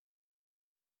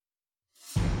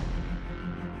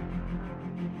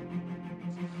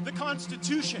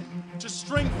Constitution to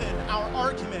strengthen our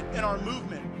argument and our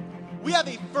movement. We have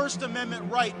a First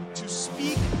Amendment right to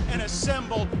speak and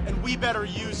assemble, and we better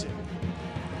use it.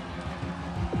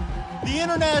 The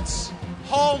internet's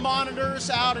hall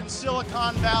monitors out in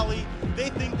Silicon Valley, they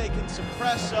think they can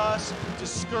suppress us,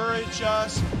 discourage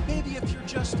us. Maybe if you're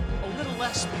just a little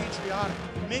less patriotic,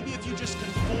 maybe if you just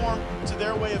conform to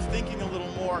their way of thinking a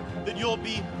little more, that you'll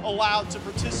be allowed to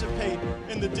participate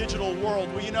in the digital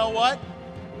world. Well, you know what?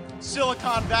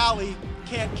 Silicon Valley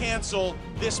can't cancel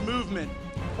this movement,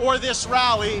 or this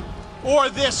rally, or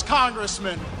this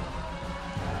congressman.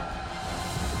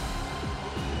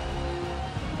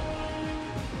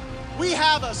 We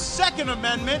have a Second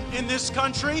Amendment in this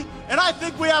country, and I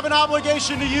think we have an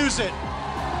obligation to use it.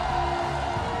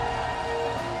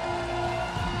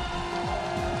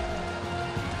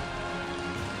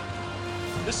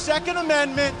 The Second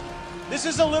Amendment, this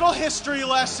is a little history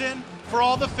lesson for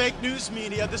all the fake news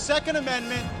media. The Second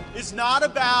Amendment is not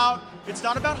about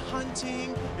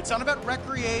hunting, it's not about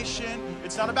recreation,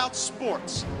 it's not about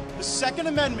sports. The Second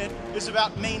Amendment is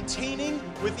about maintaining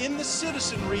within the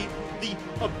citizenry the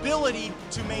ability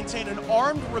to maintain an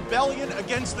armed rebellion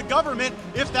against the government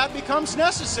if that becomes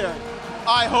necessary.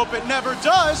 I hope it never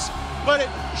does, but it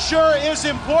sure is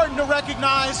important to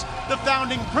recognize the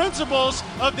founding principles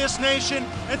of this nation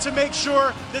and to make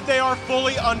sure that they are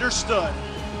fully understood.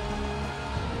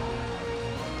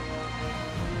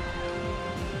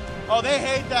 Oh, they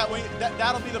hate that.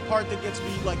 That'll be the part that gets me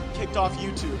kicked off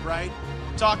YouTube, right?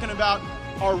 Talking about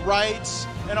our rights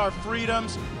and our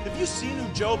freedoms. Have you seen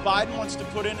who Joe Biden wants to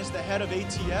put in as the head of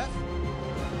ATF?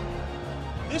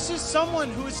 This is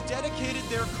someone who has dedicated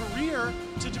their career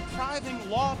to depriving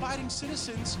law-abiding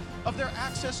citizens of their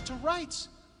access to rights.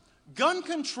 Gun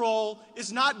control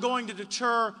is not going to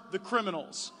deter the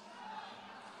criminals.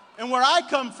 And where I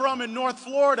come from in North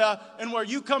Florida and where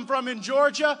you come from in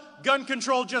Georgia, gun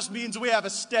control just means we have a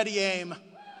steady aim.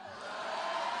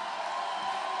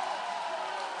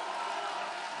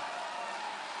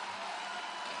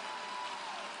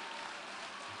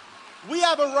 We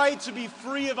have a right to be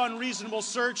free of unreasonable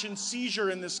search and seizure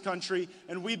in this country,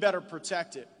 and we better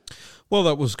protect it. Well,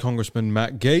 that was Congressman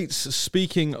Matt Gaetz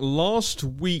speaking last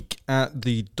week at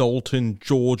the Dalton,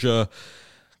 Georgia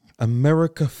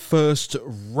America First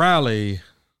rally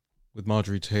with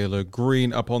Marjorie Taylor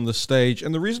Greene up on the stage.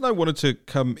 And the reason I wanted to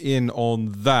come in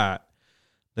on that,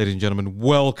 ladies and gentlemen,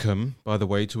 welcome, by the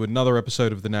way, to another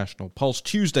episode of the National Pulse,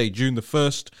 Tuesday, June the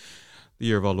 1st, the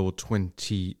year of our Lord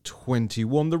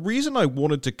 2021. The reason I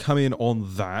wanted to come in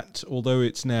on that, although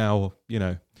it's now,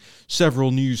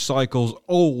 several news cycles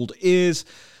old, is,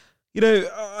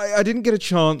 I didn't get a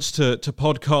chance to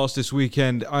podcast this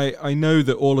weekend. I know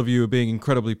that all of you are being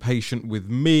incredibly patient with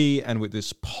me and with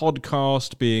this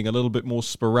podcast being a little bit more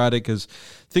sporadic as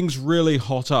things really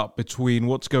hot up between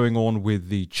what's going on with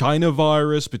the China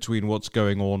virus, between what's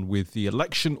going on with the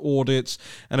election audits,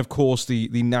 and of course the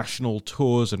national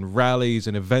tours and rallies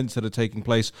and events that are taking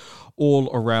place all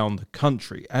around the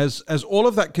country. As all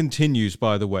of that continues,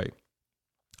 by the way,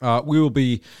 we will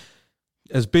be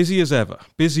as busy as ever,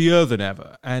 busier than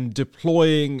ever, and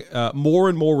deploying more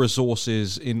and more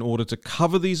resources in order to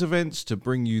cover these events, to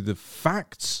bring you the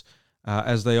facts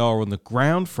as they are on the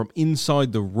ground from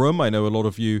inside the room. I know a lot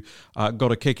of you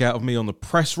got a kick out of me on the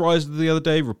press rise the other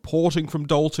day, reporting from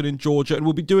Dalton in Georgia, and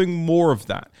we'll be doing more of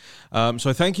that. So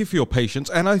I thank you for your patience,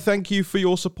 and I thank you for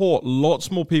your support.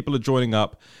 Lots more people are joining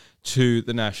up to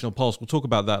the National Pulse. We'll talk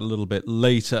about that a little bit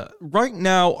later. Right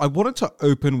now, I wanted to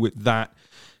open with that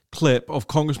clip of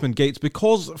Congressman Gaetz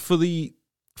because for the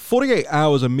 48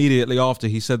 hours immediately after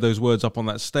he said those words up on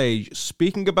that stage,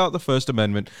 speaking about the First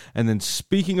Amendment and then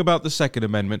speaking about the Second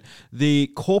Amendment, the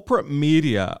corporate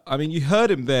media, you heard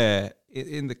him there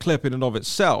in the clip in and of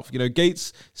itself.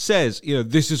 Gaetz says,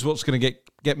 this is what's going to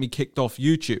get me kicked off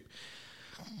YouTube.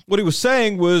 What he was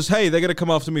saying was, hey, they're going to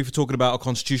come after me for talking about our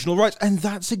constitutional rights. And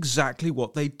that's exactly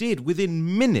what they did.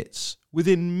 Within minutes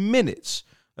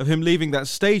of him leaving that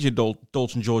stage in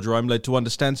Dalton, Georgia, I'm led to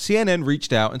understand, CNN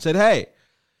reached out and said, hey,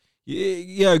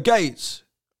 Gaetz,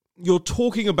 you're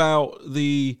talking about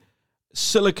the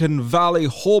Silicon Valley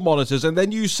hall monitors, and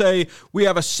then you say we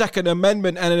have a Second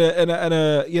Amendment and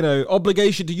a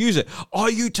obligation to use it.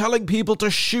 Are you telling people to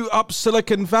shoot up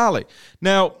Silicon Valley?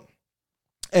 Now,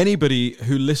 anybody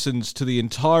who listens to the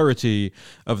entirety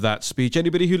of that speech,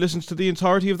 anybody who listens to the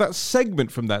entirety of that segment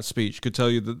from that speech could tell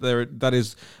you that that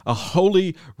is a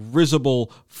wholly risible,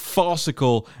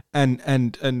 farcical,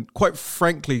 and quite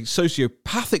frankly,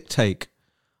 sociopathic take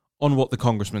on what the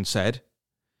congressman said.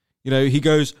 He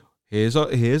goes, Here's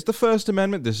the First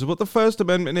Amendment. This is what the First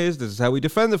Amendment is. This is how we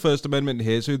defend the First Amendment.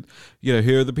 Here's who,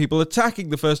 here are the people attacking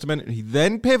the First Amendment. He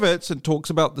then pivots and talks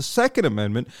about the Second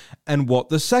Amendment and what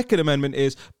the Second Amendment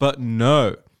is. But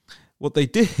no, what they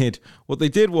did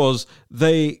was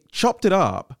they chopped it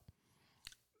up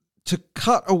to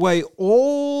cut away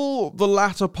all the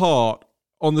latter part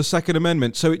on the Second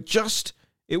Amendment. So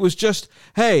it was just,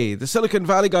 hey, the Silicon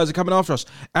Valley guys are coming after us,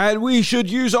 and we should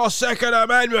use our Second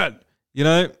Amendment.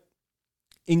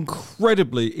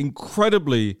 Incredibly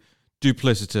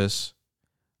duplicitous,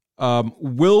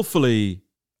 willfully,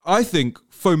 I think,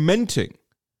 fomenting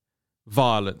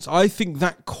violence. I think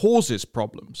that causes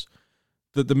problems,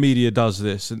 that the media does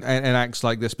this and acts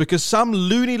like this, because some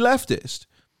loony leftist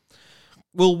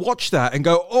will watch that and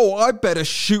go, oh, I better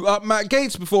shoot up Matt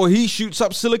Gaetz before he shoots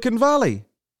up Silicon Valley.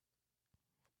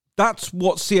 That's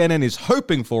what CNN is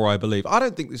hoping for, I believe. I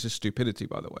don't think this is stupidity,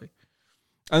 by the way.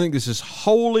 I think this is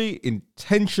wholly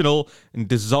intentional and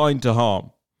designed to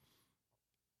harm.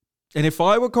 And if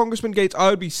I were Congressman Gaetz, I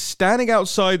would be standing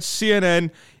outside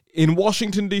CNN in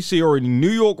Washington, D.C. or in New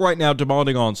York right now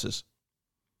demanding answers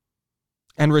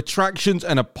and retractions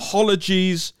and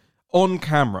apologies on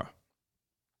camera.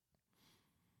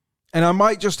 And I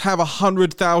might just have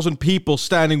 100,000 people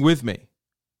standing with me.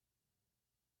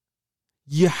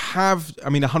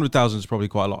 100,000 is probably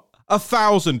quite a lot.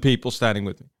 1,000 people standing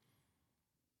with me.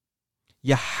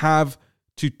 You have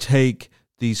to take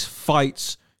these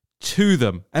fights to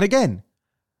them. And again,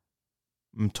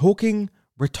 I'm talking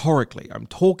rhetorically. I'm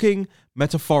talking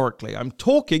metaphorically. I'm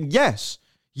talking, yes,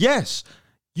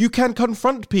 you can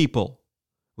confront people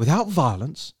without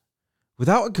violence,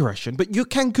 without aggression, but you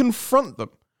can confront them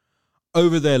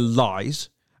over their lies.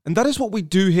 And that is what we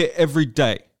do here every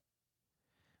day.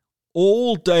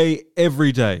 All day,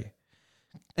 every day.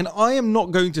 And I am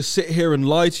not going to sit here and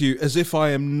lie to you as if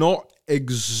I am not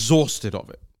exhausted of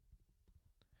it.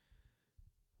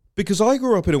 Because I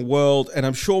grew up in a world, and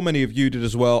I'm sure many of you did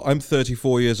as well. I'm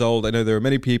 34 years old. I know there are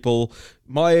many people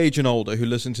my age and older who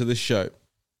listen to this show.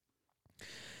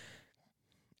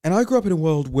 And I grew up in a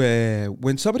world where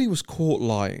when somebody was caught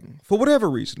lying, for whatever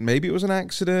reason, maybe it was an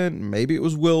accident, maybe it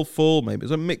was willful, maybe it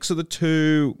was a mix of the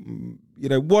two,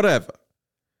 whatever.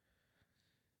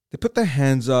 They put their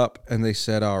hands up and they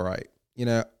said, all right,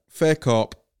 fair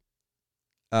cop,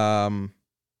 I'll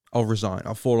resign.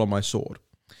 I'll fall on my sword.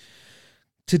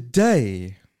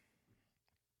 Today,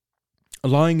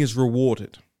 lying is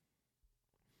rewarded.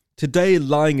 Today,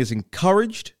 lying is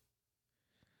encouraged.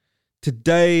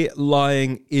 Today,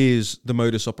 lying is the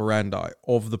modus operandi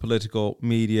of the political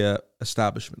media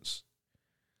establishments.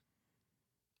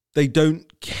 They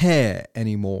don't care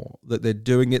anymore that they're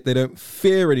doing it. They don't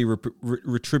fear any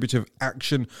retributive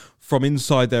action from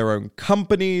inside their own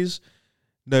companies.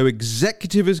 No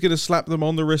executive is going to slap them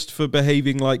on the wrist for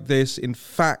behaving like this. In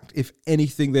fact, if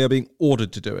anything, they are being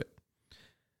ordered to do it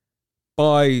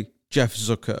by Jeff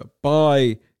Zucker,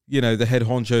 by, the head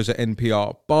honchos at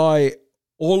NPR, by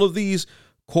all of these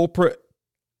corporate,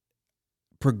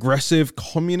 progressive,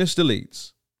 communist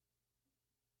elites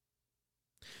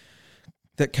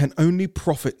that can only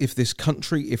profit if this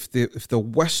country, if the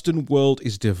Western world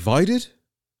is divided,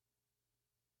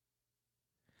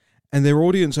 and their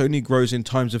audience only grows in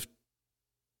times of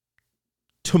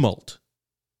tumult,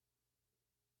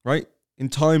 right? In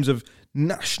times of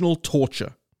national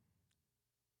torture.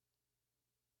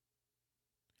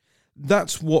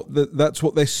 That's what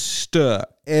they stir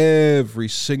every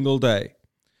single day.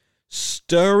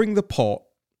 Stirring the pot,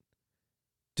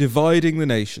 dividing the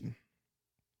nation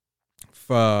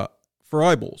for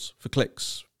eyeballs, for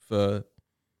clicks, for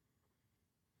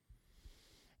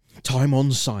time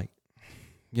on site.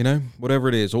 Whatever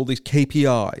it is, all these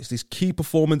KPIs, these key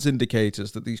performance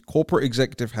indicators that these corporate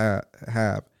executives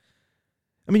have.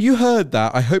 I mean, you heard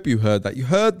that. I hope you heard that. You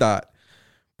heard that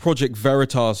Project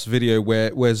Veritas video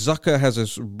where Zucker has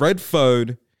this red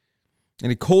phone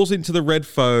and he calls into the red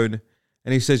phone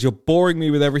and he says, "You're boring me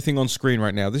with everything on screen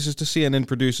right now." This is to CNN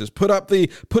producers. Put up the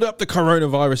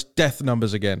coronavirus death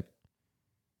numbers again.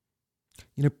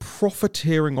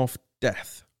 Profiteering off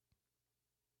death.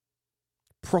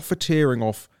 Profiteering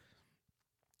off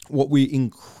what we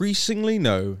increasingly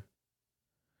know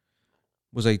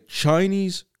was a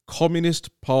Chinese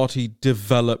Communist Party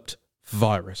developed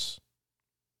virus.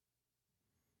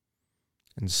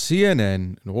 And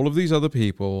CNN and all of these other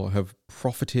people have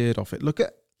profited off it. Look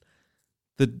at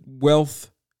the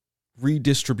wealth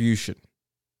redistribution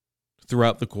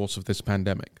throughout the course of this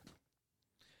pandemic.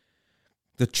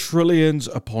 The trillions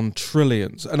upon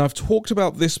trillions. And I've talked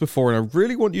about this before, and I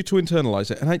really want you to internalize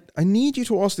it. And I need you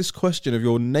to ask this question of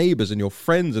your neighbors and your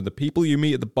friends and the people you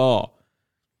meet at the bar.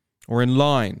 or in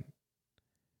line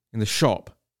in the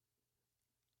shop,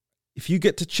 if you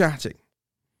get to chatting,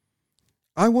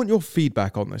 I want your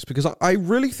feedback on this, because I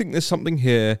really think there's something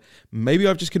here. Maybe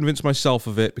I've just convinced myself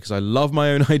of it because I love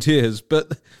my own ideas,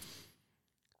 but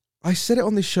I said it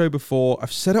on this show before.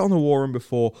 I've said it on the War Room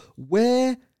before.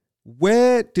 Where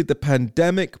did the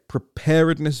pandemic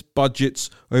preparedness budgets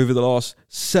over the last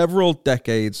several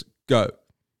decades go?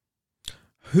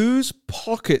 Whose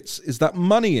pockets is that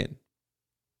money in?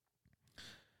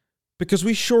 Because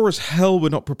we sure as hell were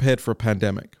not prepared for a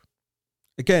pandemic.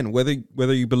 Again, whether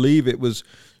you believe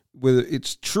whether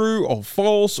it's true or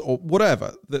false or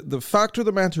whatever, the fact of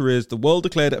the matter is the world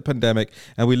declared it a pandemic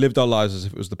and we lived our lives as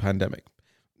if it was the pandemic.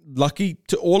 Lucky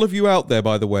to all of you out there,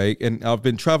 by the way, and I've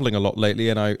been traveling a lot lately,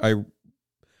 and I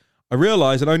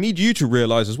realize, and I need you to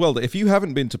realize as well, that if you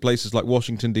haven't been to places like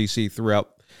Washington, D.C.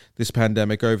 throughout this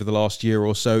pandemic over the last year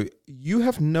or so, you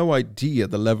have no idea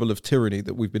the level of tyranny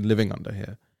that we've been living under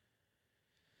here.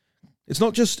 It's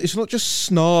not just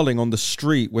snarling on the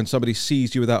street when somebody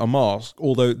sees you without a mask,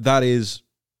 although that is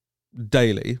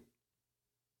daily,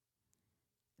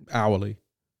 hourly.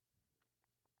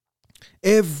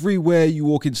 Everywhere you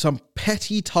walk in, some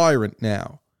petty tyrant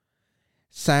now.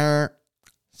 Sir,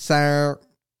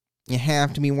 you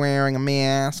have to be wearing a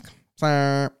mask,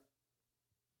 sir.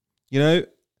 You know?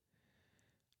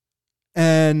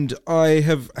 And I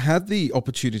have had the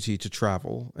opportunity to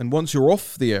travel, and once you're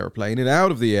off the airplane and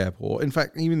out of the airport, in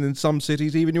fact, even in some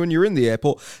cities, even when you're in the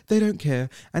airport, they don't care,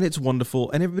 and it's wonderful,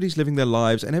 and everybody's living their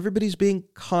lives, and everybody's being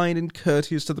kind and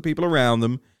courteous to the people around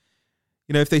them.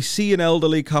 You know, if they see an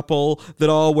elderly couple that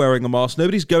are wearing a mask,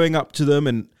 nobody's going up to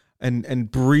them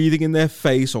and breathing in their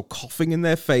face or coughing in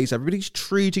their face. Everybody's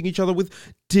treating each other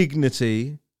with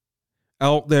dignity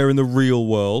out there in the real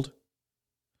world.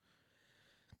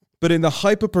 But in the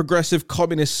hyper-progressive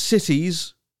communist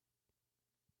cities,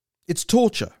 it's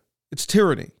torture. It's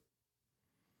tyranny.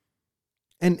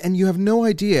 And you have no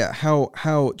idea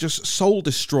how just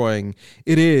soul-destroying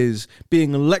it is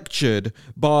being lectured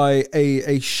by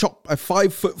a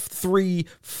 5'3"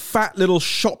 fat little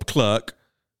shop clerk.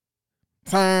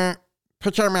 Sir,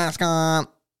 put your mask on.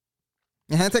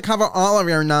 You have to cover all of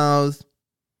your nose.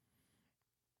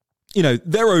 You know,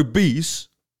 they're obese.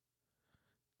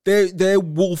 They're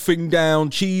wolfing down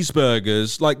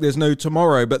cheeseburgers like there's no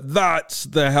tomorrow, but that's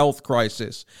the health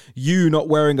crisis. You not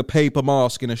wearing a paper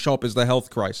mask in a shop is the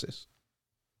health crisis.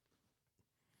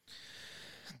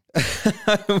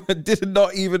 I did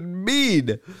not even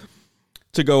mean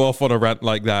to go off on a rant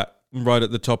like that right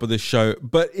at the top of this show,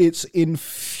 but it's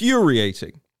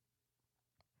infuriating.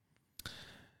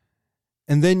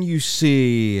 And then you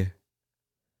see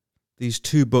these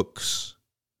two books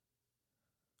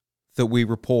that we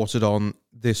reported on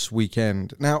this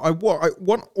weekend. Now, I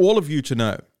want all of you to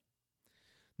know,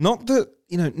 not that,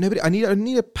 you know, nobody, I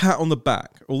need a pat on the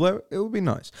back, although it would be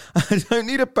nice. I don't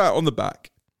need a pat on the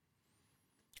back.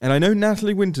 And I know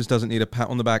Natalie Winters doesn't need a pat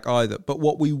on the back either, but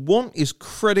what we want is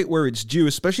credit where it's due,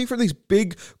 especially for these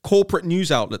big corporate news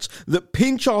outlets that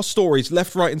pinch our stories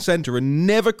left, right, and center and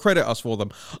never credit us for them.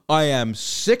 I am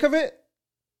sick of it.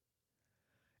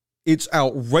 It's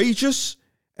outrageous.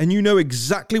 And you know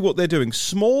exactly what they're doing.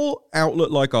 Small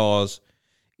outlet like ours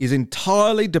is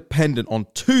entirely dependent on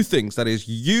two things. That is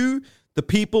you, the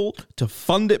people, to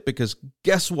fund it, because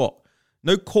guess what?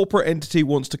 No corporate entity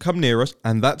wants to come near us,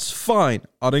 and that's fine.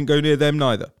 I don't go near them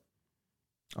neither.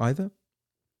 Either?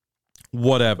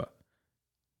 Whatever.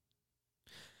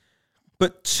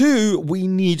 But two, we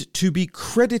need to be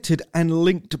credited and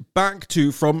linked back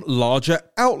to from larger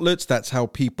outlets. That's how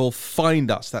people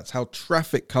find us. That's how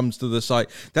traffic comes to the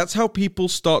site. That's how people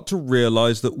start to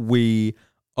realize that we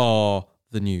are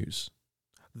the news,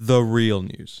 the real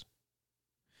news.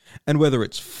 And whether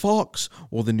it's Fox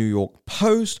or the New York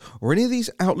Post or any of these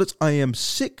outlets, I am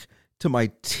sick to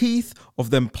my teeth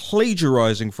of them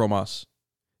plagiarizing from us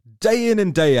day in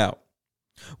and day out.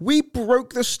 We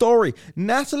broke the story.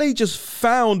 Natalie just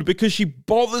found, because she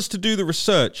bothers to do the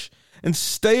research and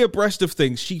stay abreast of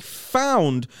things, she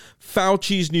found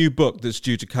Fauci's new book that's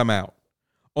due to come out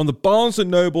on the Barnes &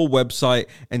 Noble website,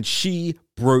 and she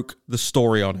broke the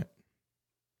story on it.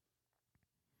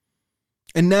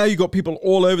 And now you got people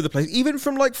all over the place, even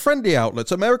from like friendly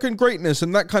outlets, American Greatness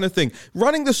and that kind of thing,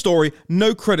 running the story,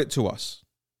 no credit to us.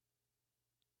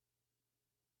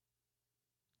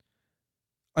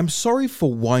 I'm sorry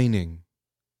for whining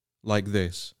like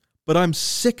this, but I'm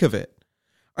sick of it.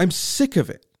 I'm sick of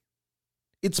it.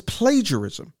 It's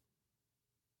plagiarism.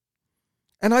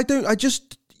 And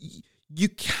you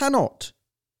cannot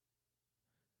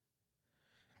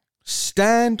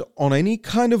stand on any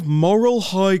kind of moral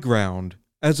high ground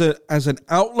as an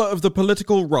outlet of the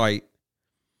political right,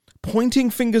 pointing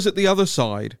fingers at the other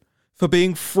side for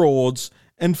being frauds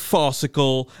and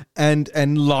farcical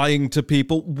and lying to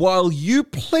people while you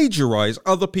plagiarize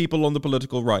other people on the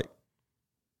political right.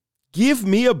 Give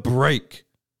me a break.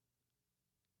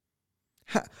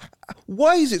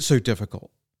 Why is it so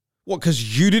difficult? What,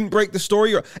 because you didn't break the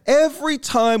story? Every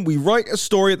time we write a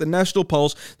story at the National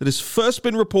Pulse that has first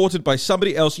been reported by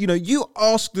somebody else, you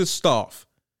ask the staff.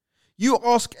 You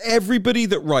ask everybody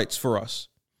that writes for us.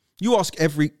 You ask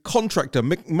every contractor,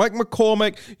 Mike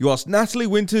McCormick, you ask Natalie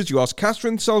Winters, you ask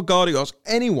Catherine Salgado, you ask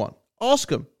anyone. Ask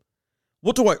them.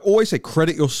 What do I always say?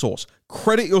 Credit your source.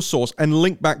 Credit your source and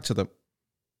link back to them.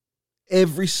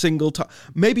 Every single time.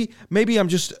 Maybe I'm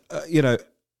just,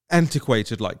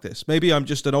 antiquated like this. Maybe I'm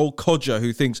just an old codger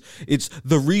who thinks it's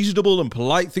the reasonable and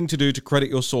polite thing to do to credit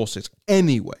your sources.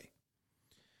 Anyway,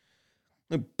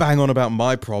 bang on about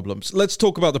my problems. Let's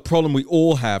talk about the problem we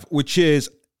all have, which is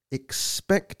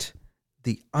Expect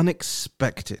the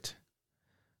Unexpected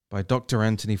by Dr.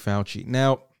 Anthony Fauci.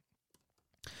 Now,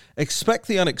 Expect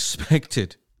the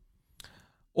Unexpected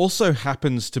also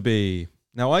happens to be...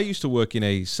 Now, I used to work in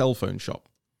a cell phone shop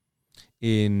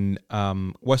in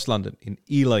West London, in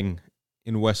Ealing,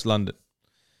 in West London,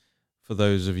 for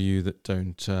those of you that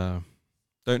don't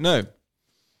know.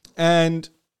 And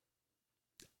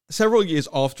several years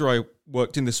after I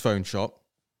worked in this phone shop,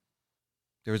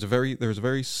 there was a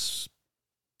very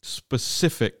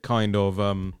specific kind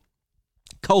of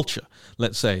culture,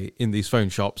 let's say, in these phone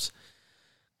shops.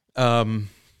 A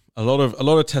lot of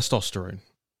testosterone.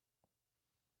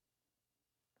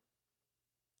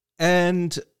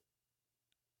 And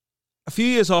a few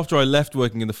years after I left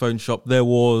working in the phone shop, there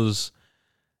was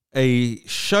a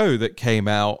show that came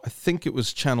out, I think it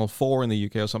was Channel 4 in the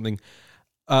UK or something,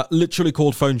 literally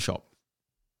called Phone Shop.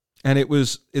 And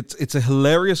it's a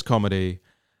hilarious comedy,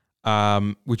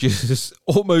 which is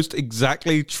almost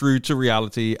exactly true to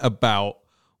reality about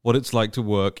what it's like to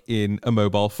work in a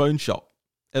mobile phone shop,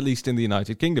 at least in the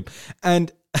United Kingdom.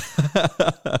 And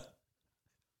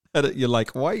you're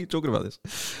like, why are you talking about this?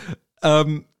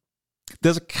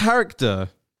 There's a character.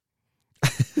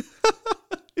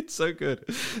 It's so good.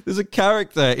 There's a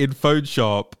character in Phone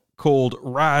Shop called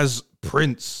Raz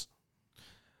Prince.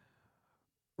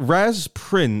 Raz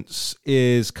Prince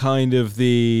is kind of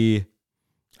he's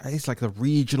like the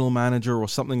regional manager or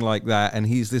something like that. And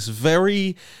he's this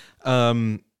very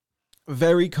kind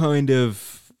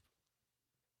of,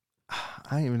 I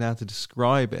don't even know how to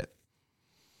describe it,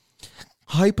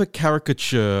 hyper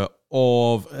caricature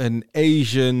of an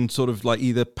Asian sort of like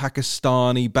either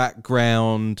Pakistani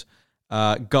background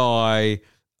guy,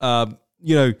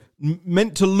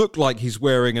 meant to look like he's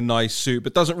wearing a nice suit,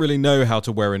 but doesn't really know how to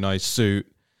wear a nice suit.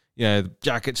 The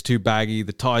jacket's too baggy,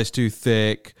 the tie's too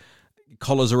thick,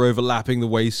 collars are overlapping the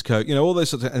waistcoat, all those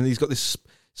sorts of, and he's got this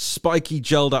spiky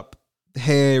gelled up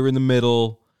hair in the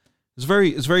middle. It's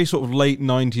very sort of late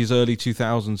 90s, early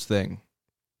 2000s thing.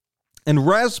 And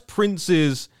Raz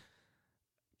Prince's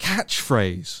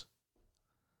catchphrase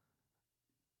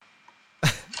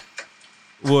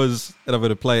was, and I'm going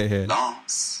to play it here.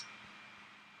 Lance,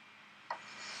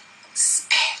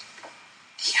 expect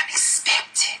the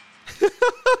unexpected.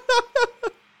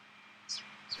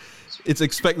 It's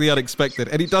expect the unexpected.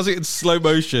 And he does it in slow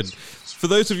motion. For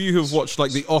those of you who have watched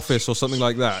like The Office or something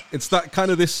like that, it's that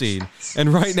kind of this scene.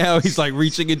 And right now he's like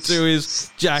reaching into his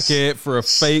jacket for a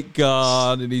fake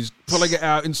gun and he's pulling it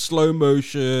out in slow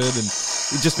motion and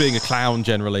he's just being a clown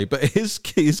generally. But his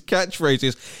catchphrase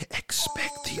is,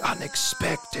 expect the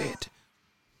unexpected.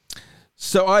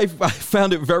 So I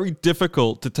found it very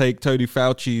difficult to take Tony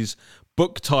Fauci's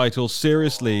book title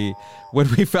seriously when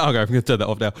we found, I'm going to turn that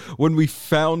off now, when we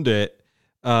found it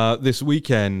this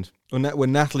weekend.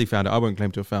 When Natalie found it, I won't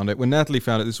claim to have found it. When Natalie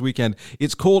found it this weekend,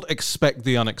 it's called Expect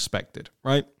the Unexpected,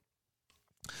 right?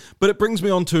 But it brings me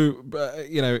on to,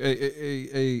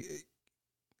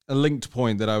 a linked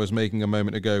point that I was making a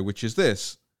moment ago, which is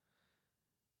this.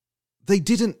 They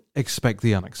didn't expect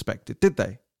the unexpected, did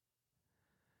they?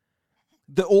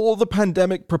 All the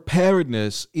pandemic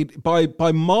preparedness,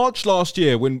 by March last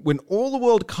year, when all the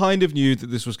world kind of knew that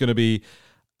this was going to be,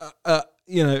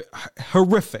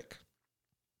 horrific.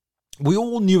 We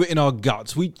all knew it in our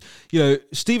guts.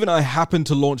 Steve and I happened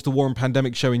to launch the War and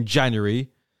Pandemic show in January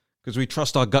because we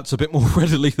trust our guts a bit more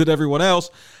readily than everyone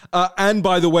else. And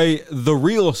by the way, the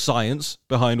real science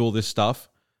behind all this stuff,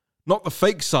 not the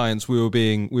fake science we were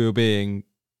being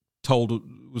told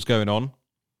was going on.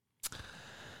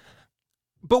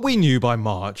 But we knew by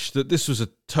March that this was a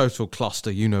total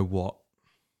cluster, you know what.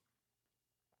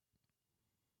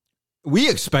 We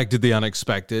expected the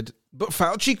unexpected. But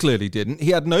Fauci clearly didn't.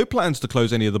 He had no plans to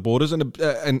close any of the borders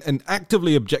and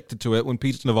actively objected to it when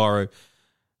Peter Navarro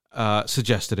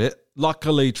suggested it.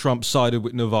 Luckily, Trump sided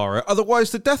with Navarro.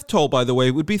 Otherwise, the death toll, by the way,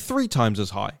 would be 3 times as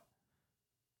high.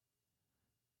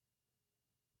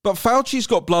 But Fauci's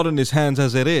got blood on his hands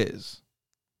as it is.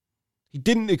 He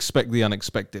didn't expect the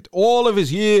unexpected. All of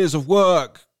his years of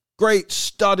work, great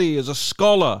study as a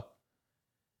scholar,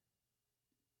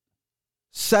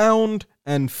 sound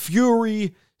and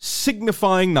fury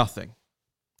signifying nothing.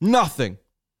 Nothing.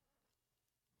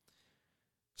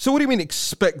 So what do you mean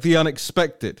expect the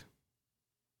unexpected?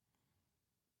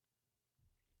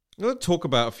 Let's talk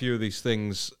about a few of these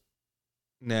things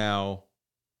now.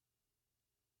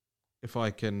 If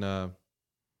I can, God,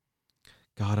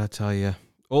 I tell you,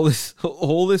 all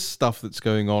this stuff that's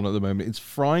going on at the moment, it's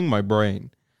frying my brain.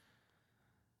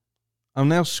 I'm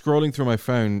now scrolling through my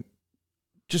phone,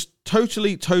 just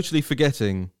totally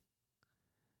forgetting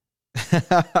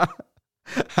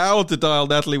how to dial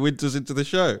Natalie Winters into the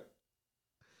show.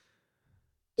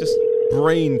 Just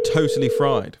brain totally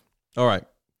fried. All right,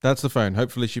 that's the phone.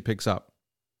 Hopefully she picks up.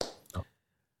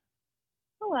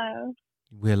 Hello.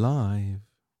 We're live.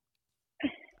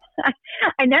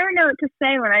 I never know what to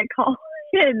say when I call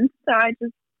in, so I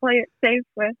just play it safe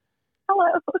with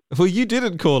hello. Well, you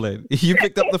didn't call in. You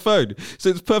picked up the phone, so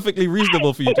it's perfectly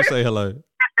reasonable for you to say hello.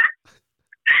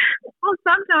 Well,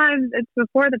 sometimes it's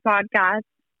before the podcast,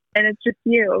 and it's just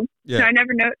you, so I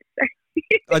never know what to say.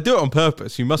 I do it on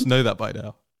purpose. You must know that by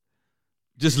now.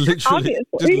 Just literally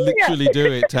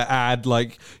do it to add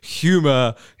like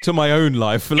humor to my own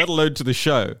life, let alone to the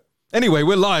show. Anyway,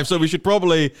 we're live, so we should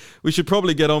probably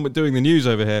get on with doing the news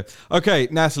over here. Okay,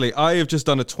 Natalie, I have just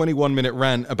done a 21-minute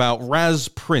rant about Raz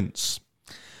Prince.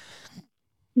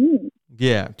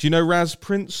 Yeah. Do you know Raz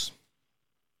Prince?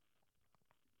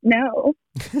 No.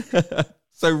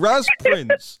 So Raz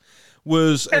Prince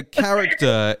was a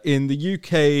character in the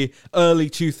UK early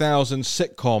 2000s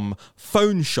sitcom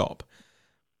Phone Shop.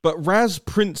 But Raz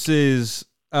Prince's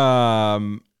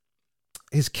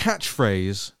his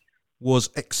catchphrase was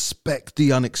 "expect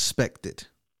the unexpected."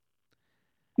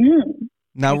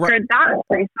 Now, I've heard that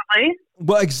recently.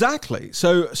 Well, exactly.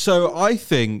 So I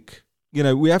think,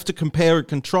 we have to compare and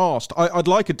contrast. I'd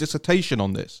like a dissertation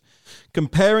on this.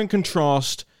 Compare and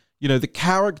contrast, the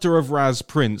character of Raz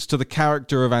Prince to the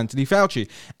character of Anthony Fauci.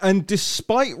 And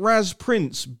despite Raz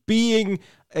Prince being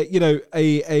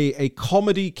a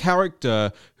comedy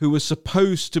character who was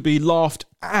supposed to be laughed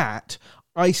at,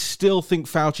 I still think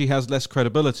Fauci has less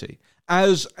credibility.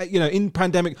 As, in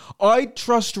pandemic, I'd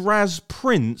trust Raz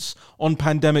Prince on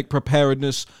pandemic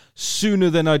preparedness sooner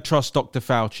than I'd trust Dr.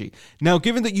 Fauci. Now,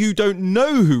 given that you don't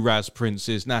know who Raz Prince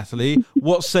is, Natalie,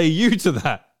 what say you to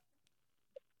that?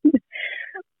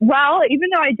 Well, even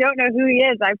though I don't know who he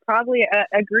is, I probably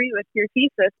agree with your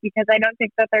thesis, because I don't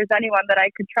think that there's anyone that I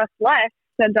could trust less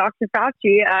than Dr.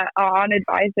 Fauci on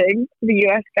advising the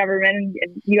U.S. government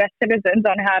and U.S. citizens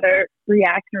on how to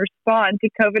react and respond to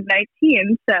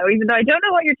COVID-19. So even though I don't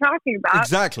know what you're talking about,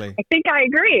 exactly, I think I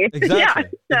agree. Exactly,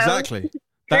 yeah, exactly.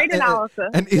 Great analysis.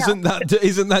 And isn't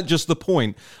that just the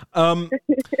point?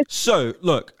 So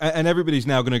look, and everybody's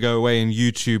now going to go away and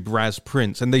YouTube Raz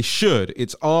Prince, and they should.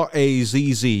 It's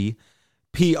RAZZPRINCE,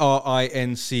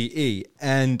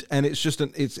 and it's just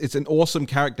it's an awesome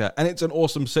character, and it's an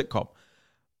awesome sitcom.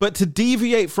 But to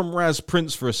deviate from Raz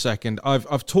Prince for a second,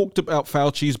 I've talked about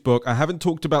Fauci's book. I haven't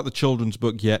talked about the children's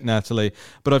book yet, Natalie,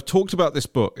 but I've talked about this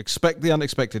book, Expect the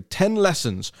Unexpected, 10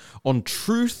 lessons on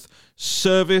truth,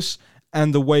 service,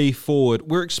 and the way forward.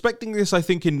 We're expecting this, I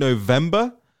think, in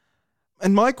November.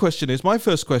 And my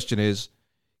first question is,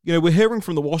 we're hearing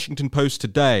from the Washington Post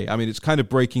today. I mean, it's kind of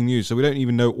breaking news, so we don't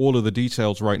even know all of the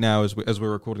details right now as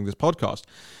we're recording this podcast.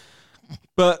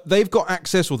 But they've got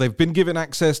access, or they've been given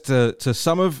access to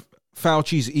some of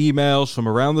Fauci's emails from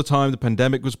around the time the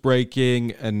pandemic was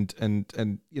breaking, and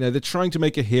they're trying to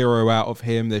make a hero out of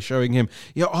him. They're showing him,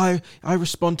 I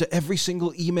respond to every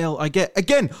single email I get.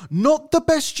 Again, not the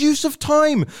best use of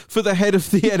time for the head of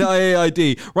the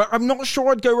NIAID, right? I'm not sure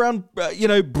I'd go around,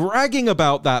 bragging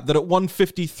about that at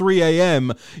 1:53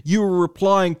 a.m. you were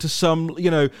replying to some,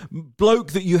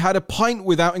 bloke that you had a pint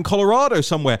with out in Colorado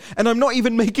somewhere. And I'm not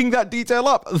even making that detail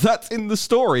up. That's in the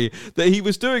story that he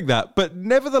was doing that. But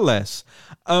nevertheless,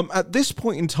 at this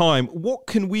point in time, what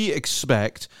can we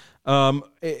expect Dr.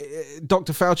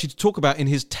 Fauci to talk about in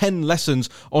his 10 lessons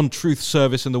on truth,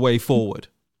 service, and the way forward?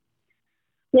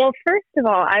 Well, first of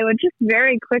all, I would just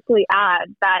very quickly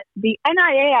add that the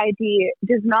NIAID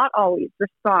does not always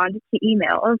respond to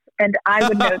emails, and I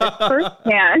would know this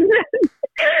firsthand,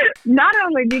 not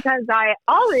only because I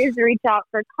always reach out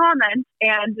for comments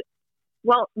and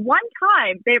Well, one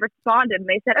time they responded and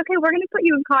they said, okay, we're going to put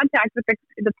you in contact with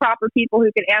the proper people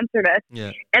who can answer this.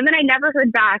 Yeah. And then I never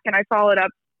heard back, and I followed up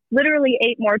literally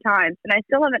 8 more times, and I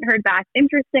still haven't heard back.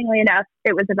 Interestingly enough,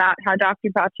 it was about how Dr.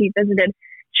 Fauci visited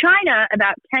China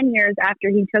about 10 years after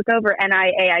he took over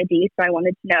NIAID. So I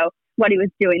wanted to know what he was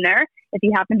doing there, if he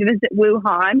happened to visit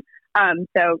Wuhan.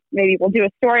 So maybe we'll do a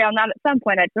story on that at some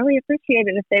point. I'd really appreciate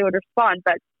it if they would respond,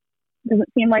 but it doesn't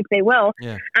seem like they will.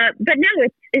 Yeah. But no,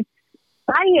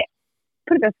 I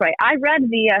put it this way. I read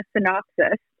the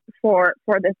synopsis for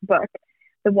this book,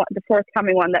 the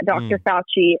forthcoming one that Dr.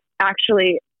 Fauci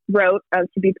actually wrote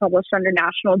to be published under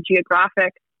National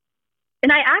Geographic.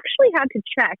 And I actually had to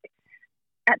check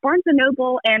at Barnes &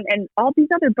 Noble and all these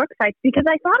other book sites because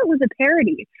I thought it was a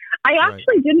parody. I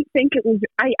actually didn't think it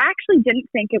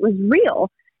was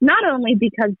real. Not only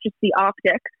because just the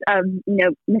optics of,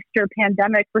 Mr.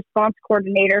 Pandemic Response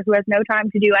Coordinator who has no time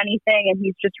to do anything and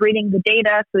he's just reading the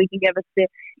data so he can give us the,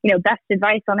 best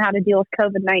advice on how to deal with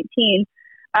COVID-19,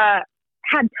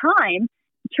 had time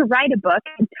to write a book,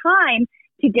 had time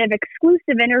to give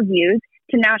exclusive interviews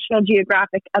to National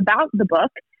Geographic about the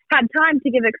book, had time to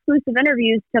give exclusive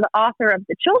interviews to the author of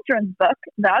the children's book,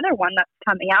 the other one that's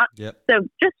coming out. Yep. So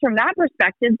just from that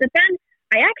perspective, but then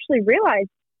I actually realized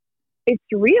it's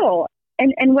real.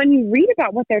 And when you read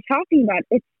about what they're talking about,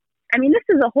 this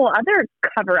is a whole other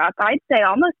cover up. I'd say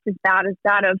almost as bad as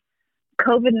that of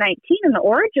COVID-19 and the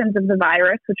origins of the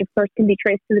virus, which of course can be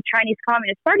traced to the Chinese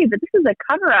Communist Party. But this is a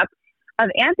cover up of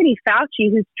Anthony Fauci,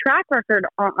 whose track record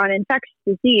on infectious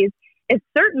disease is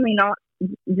certainly not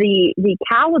the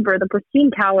caliber, the pristine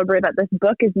caliber that this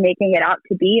book is making it out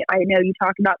to be. I know you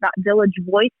talk about that Village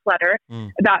Voice letter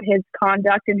about his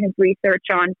conduct and his research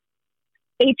on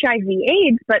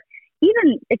HIV/AIDS, but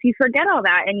even if you forget all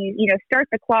that and you start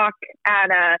the clock at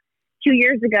 2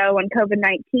 years ago when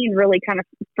COVID-19 really kind of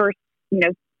first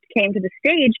came to the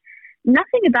stage,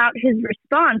 nothing about his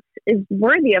response is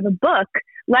worthy of a book,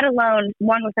 let alone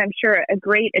one with, I'm sure, a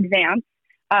great advance,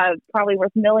 probably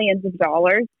worth millions of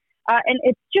dollars. And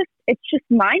it's just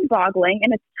mind-boggling,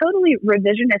 and it's totally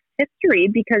revisionist history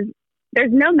because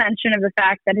there's no mention of the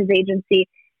fact that his agency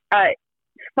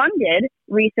funded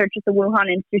research at the Wuhan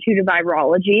Institute of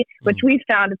Virology, which we've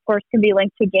found, of course, can be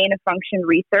linked to gain-of-function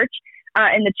research.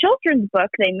 In the children's book,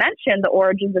 they mention the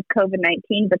origins of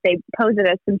COVID-19, but they pose it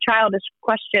as some childish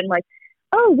question like,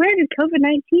 oh, where did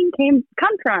COVID-19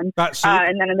 come from?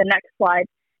 And then in the next slide,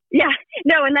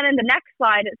 and then in the next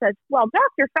slide it says, well,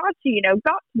 Dr. Fauci,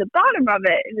 got to the bottom of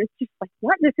it. And it's just like,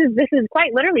 what? This is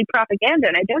quite literally propaganda,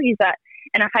 and I don't use that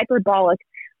in a hyperbolic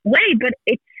way, but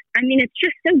it's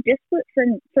just so disparate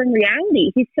from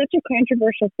reality. He's such a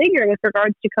controversial figure with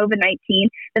regards to COVID-19,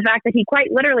 the fact that he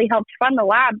quite literally helped fund the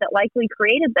lab that likely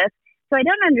created this. So I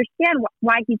don't understand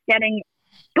why he's getting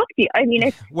book deals.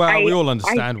 We all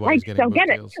understand why he's getting book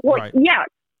deals. Well, right.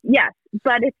 yes,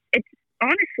 but it's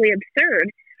honestly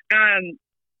absurd.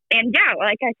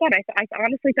 Like I said, I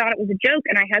honestly thought it was a joke,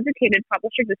 and I hesitated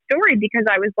publishing the story because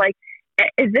I was like,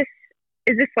 is this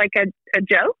like a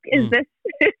joke? Is this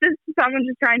someone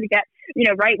just trying to get,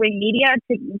 right-wing media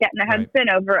to get in the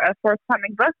headspin over a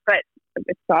forthcoming book? But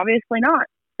it's obviously not.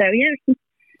 So, yeah.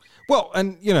 Well,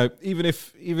 and even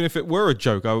if it were a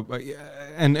joke,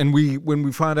 when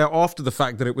we find out after the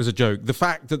fact that it was a joke, the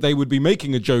fact that they would be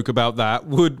making a joke about that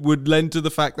would lend to the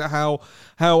fact that how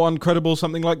uncredible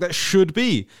something like that should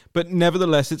be. But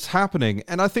nevertheless, it's happening,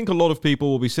 and I think a lot of people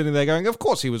will be sitting there going, "Of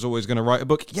course, he was always going to write a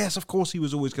book. Yes, of course, he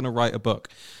was always going to write a book."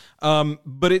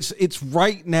 But it's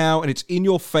right now, and it's in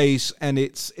your face, and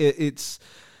it's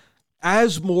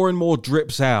as more and more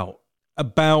drips out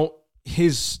about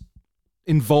his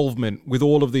involvement with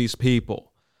all of these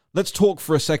people. Let's talk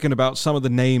for a second about some of the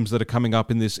names that are coming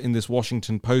up in this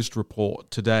Washington Post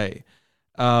report today.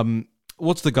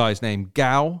 What's the guy's name?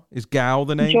 Gao? Is Gao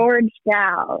the name? George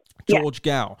Gao. George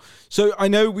Gao. So I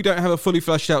know we don't have a fully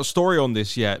fleshed out story on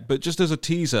this yet, but just as a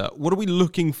teaser, what are we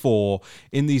looking for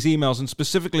in these emails? And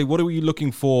specifically, what are we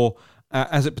looking for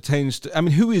as it pertains to,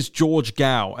 who is George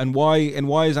Gao, and why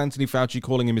is Anthony Fauci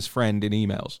calling him his friend in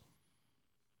emails?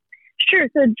 Sure.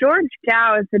 So George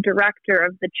Gao is the director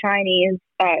of the Chinese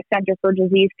Center for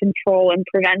Disease Control and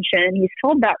Prevention. He's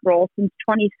held that role since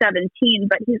 2017,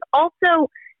 but he's also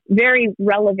very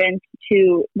relevant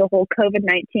to the whole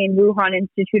COVID-19 Wuhan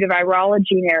Institute of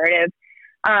Virology narrative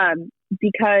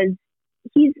because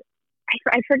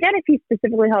I forget if he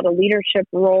specifically held a leadership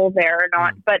role there or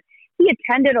not, but he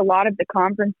attended a lot of the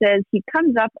conferences. He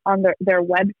comes up on their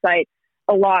website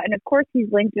a lot. And of course, he's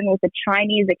linked in with the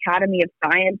Chinese Academy of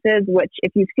Sciences, which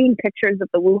if you've seen pictures of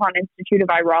the Wuhan Institute of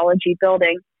Virology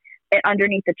building,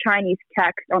 underneath the Chinese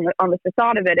text on the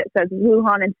facade of it, it says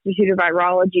Wuhan Institute of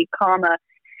Virology,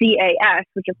 CAS,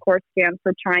 which of course stands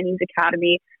for Chinese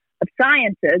Academy of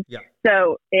Sciences. Yeah.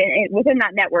 So within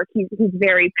that network, he's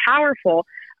very powerful.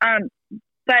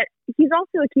 But he's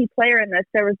also a key player in this.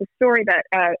 There was a story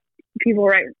that people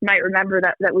might remember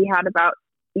that we had about,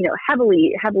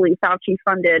 heavily Fauci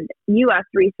funded U.S.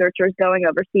 researchers going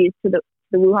overseas to the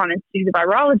Wuhan Institute of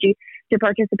Virology to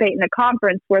participate in a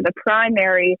conference where the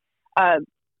primary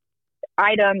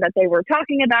item that they were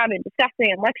talking about and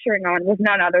discussing and lecturing on was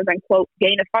none other than, quote,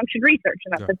 gain of function research.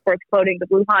 And that's, of course, quoting the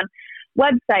Wuhan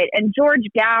website. And George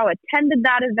Gao attended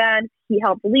that event. He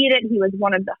helped lead it. He was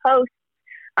one of the hosts.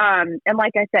 And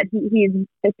like I said, he's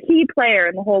a key player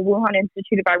in the whole Wuhan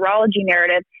Institute of Virology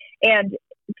narrative. And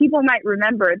people might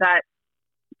remember that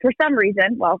for some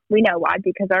reason, well, we know why,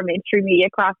 because our mainstream media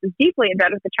class is deeply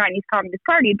embedded with the Chinese Communist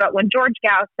Party. But when George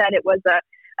Gao said it was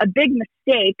a big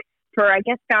mistake for, I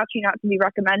guess, Fauci not to be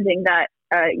recommending that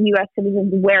U.S.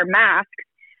 citizens wear masks,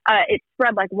 it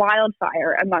spread like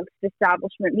wildfire amongst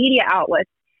establishment media outlets,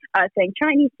 saying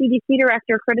Chinese CDC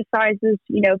director criticizes,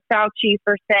 Fauci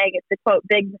for saying it's a, quote,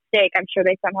 big mistake. I'm sure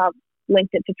they somehow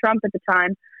linked it to Trump at the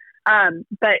time.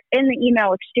 But in the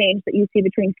email exchange that you see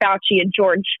between Fauci and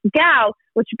George Gao,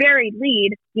 which buried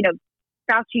lead,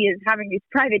 Fauci is having these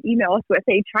private emails with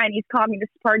a Chinese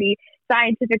Communist Party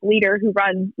scientific leader who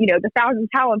runs, the Thousand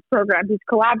Talents program, who's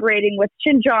collaborating with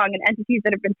Xinjiang and entities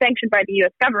that have been sanctioned by the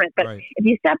U.S. government. But if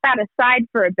you set that aside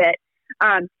for a bit,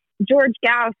 George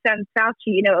Gao sends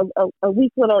Fauci, a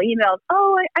weak little email.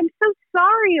 Oh, I'm so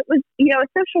sorry. It was, a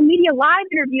social media live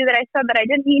interview that I said that I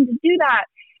didn't mean to do that.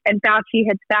 And Fauci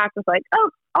hits back with like, oh,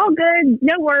 all good,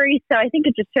 no worries. So I think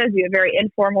it just shows you a very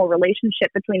informal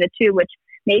relationship between the two, which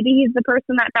maybe he's the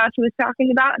person that Fauci was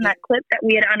talking about in that clip that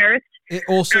we had unearthed. It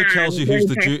also tells you who's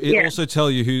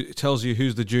tells you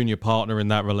who's the junior partner in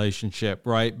that relationship,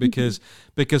 right? Because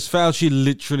Fauci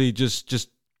literally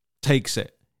just takes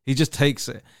it. He just takes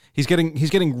it. He's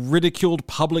getting ridiculed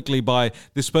publicly by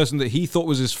this person that he thought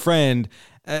was his friend.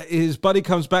 His buddy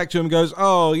comes back to him and goes,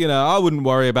 "Oh, I wouldn't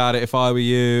worry about it if I were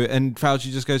you." And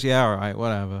Fauci just goes, "Yeah, all right,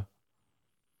 whatever."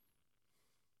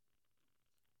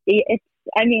 It's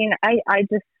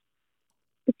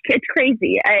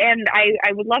crazy.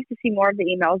 I would love to see more of the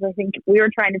emails. I think we were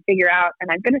trying to figure out,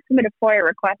 and I'm going to submit a FOIA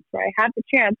request where I have the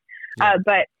chance. Yeah.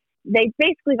 But they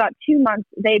basically got 2 months,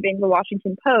 they being the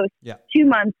Washington Post, 2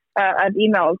 months of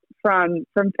emails from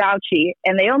Fauci,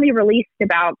 and they only released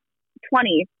about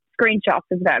 20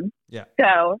 screenshots of them. Yeah.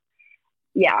 So,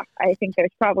 yeah, I think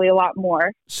there's probably a lot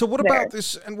more. So what about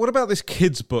this? And what about this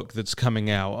kids' book that's coming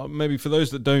out? Maybe for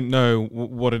those that don't know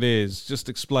what it is, just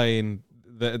explain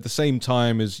that at the same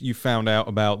time as you found out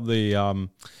about the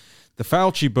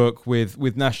Fauci book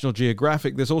with National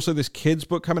Geographic, there's also this kids'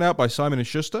 book coming out by Simon &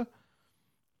 Schuster.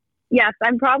 Yes,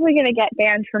 I'm probably going to get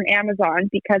banned from Amazon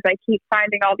because I keep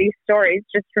finding all these stories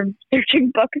just from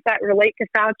searching books that relate to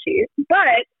Fauci.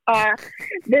 But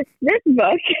this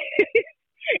book,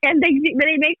 and they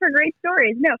make for great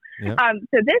stories. No,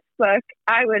 so this book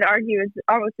I would argue is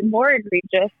almost more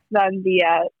egregious than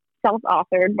the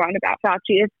self-authored one about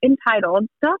Fauci. It's entitled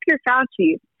 "Dr.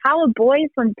 Fauci: How a Boy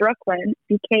from Brooklyn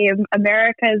Became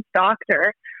America's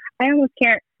Doctor." I almost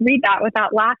can't read that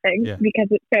without laughing because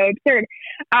it's so absurd.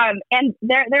 And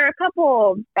there are a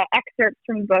couple excerpts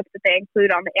from the book that they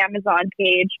include on the Amazon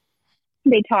page.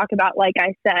 They talk about, like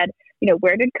I said,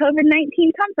 where did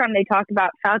COVID-19 come from? They talk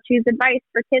about Fauci's advice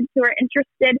for kids who are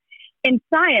interested in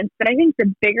science. But I think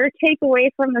the bigger takeaway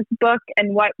from this book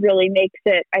and what really makes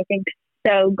it, I think,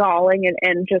 so galling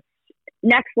and just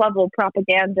next level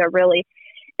propaganda really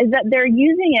is that they're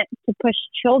using it to push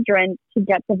children to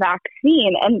get the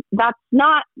vaccine. And that's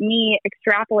not me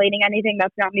extrapolating anything.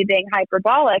 That's not me being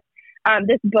hyperbolic.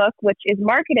 This book, which is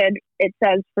marketed, it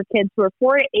says for kids who are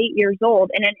 4 to 8 years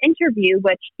old, in an interview,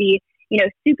 which the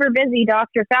super busy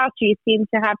Dr. Fauci seemed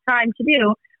to have time to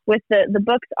do with the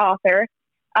book's author.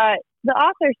 The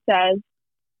author says,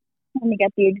 let me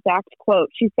get the exact quote.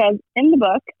 She says in the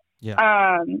book,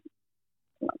 let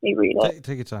me read it.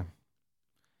 Take your time.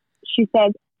 She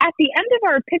says, at the end of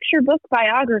our picture book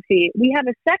biography, we have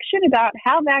a section about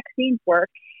how vaccines work,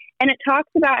 and it talks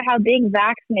about how being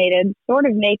vaccinated sort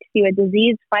of makes you a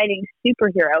disease-fighting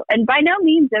superhero. And by no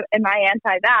means am I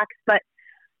anti-vax, but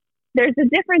there's a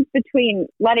difference between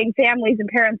letting families and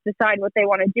parents decide what they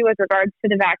want to do with regards to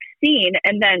the vaccine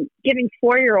and then giving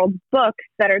 4-year-olds books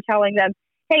that are telling them,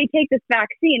 hey, take this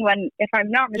vaccine when, if I'm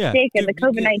not mistaken, the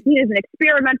COVID-19 is an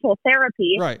experimental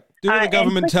therapy. Right. Do what the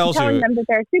government tells you. Telling them that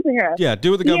they're a superhero. Yeah, do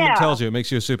what the government tells you. It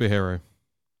makes you a superhero.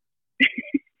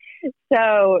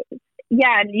 So,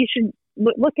 yeah, and you should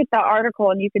look at the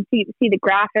article and you can see the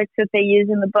graphics that they use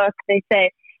in the book. They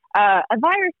say, a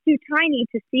virus too tiny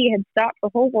to see had stopped the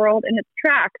whole world in its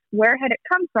tracks. Where had it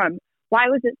come from? Why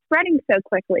was it spreading so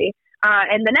quickly?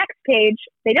 And the next page,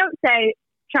 they don't say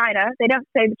China. They don't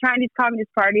say the Chinese Communist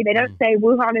Party. They don't say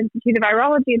Wuhan Institute of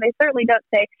Virology. And they certainly don't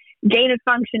say gain of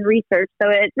function research. So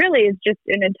it really is just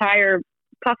an entire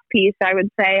puff piece, I would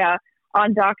say,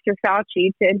 on Dr.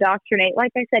 Fauci to indoctrinate,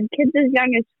 like I said, kids as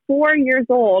young as 4 years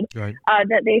old, Right.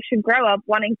 That they should grow up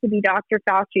wanting to be Dr.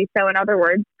 Fauci. So in other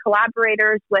words,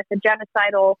 collaborators with a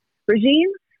genocidal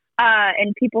regime,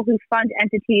 and people who fund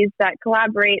entities that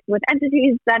collaborate with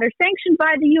entities that are sanctioned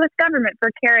by the U.S. government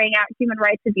for carrying out human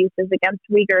rights abuses against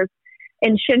Uyghurs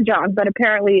in Xinjiang. But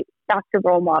apparently that's a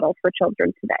role model for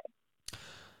children today.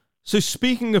 So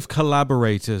speaking of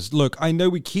collaborators, look, I know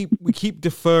we keep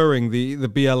deferring the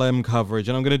BLM coverage,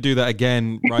 and I'm going to do that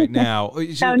again right now.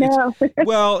 Oh, no.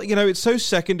 Well, it's so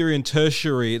secondary and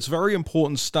tertiary. It's very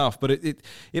important stuff, but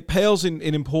it pales in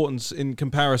importance in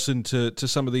comparison to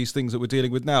some of these things that we're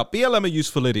dealing with now. BLM are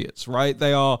useful idiots, right?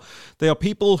 They are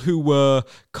people who were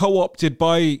co-opted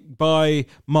by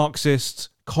Marxists,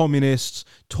 communists,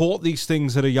 taught these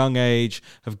things at a young age,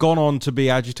 have gone on to be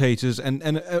agitators, and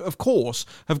of course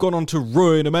have gone on to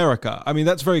ruin America. I mean,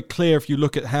 that's very clear if you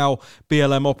look at how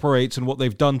BLM operates and what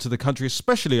they've done to the country,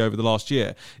 especially over the last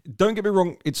year. Don't get me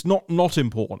wrong, it's not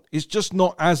important. It's just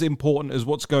not as important as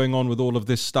what's going on with all of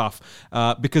this stuff,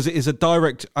 because it is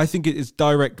I think it is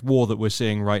direct war that we're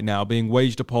seeing right now being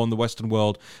waged upon the Western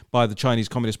world by the Chinese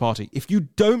Communist Party. If you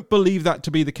don't believe that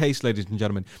to be the case, ladies and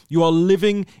gentlemen, you are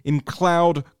living in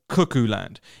cloud cuckoo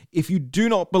land. If you do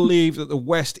not believe that the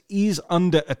West is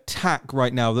under attack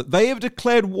right now, that they have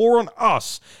declared war on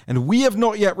us and we have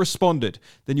not yet responded,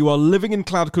 then you are living in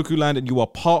cloud cuckoo land and you are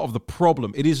part of the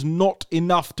problem. It is not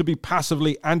enough to be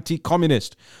passively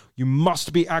anti-communist. You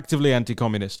must be actively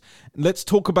anti-communist. Let's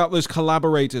talk about those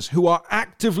collaborators who are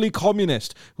actively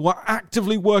communist, who are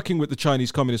actively working with the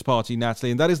Chinese Communist Party,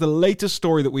 Natalie. And that is the latest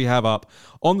story that we have up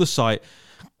on the site,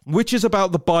 which is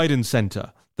about the Biden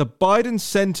Center. The Biden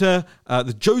Center,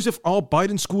 the Joseph R.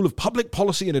 Biden School of Public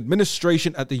Policy and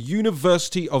Administration at the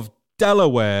University of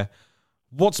Delaware.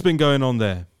 What's been going on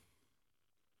there?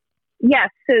 Yes,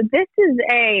 so this is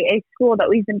a school that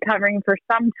we've been covering for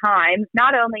some time.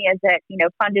 Not only is it,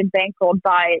 funded, bankrolled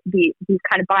by the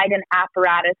kind of Biden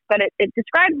apparatus, but it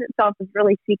describes itself as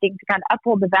really seeking to kind of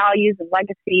uphold the values and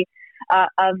legacy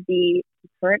of the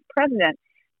current president.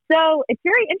 So it's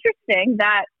very interesting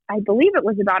that I believe it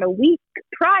was about a week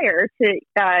prior to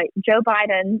Joe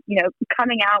Biden,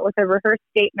 coming out with a rehearsed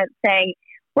statement saying,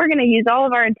 we're going to use all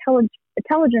of our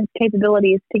intelligence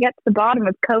capabilities to get to the bottom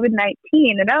of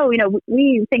COVID-19. And,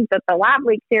 we think that the lab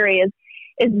leak theory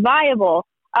is viable.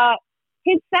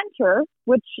 His center,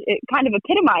 which it kind of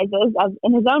epitomizes,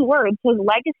 in his own words, his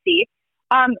legacy,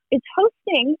 is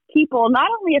hosting people, not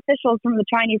only officials from the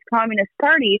Chinese Communist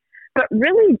Party, but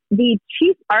really the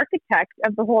chief architect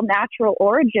of the whole natural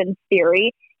origins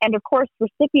theory, and of course,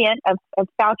 recipient of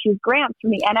Fauci's grants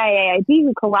from the NIAID,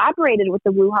 who collaborated with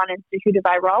the Wuhan Institute of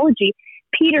Virology,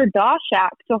 Peter Daszak,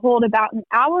 to hold about an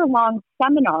hour-long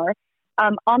seminar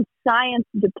on science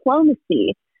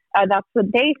diplomacy. That's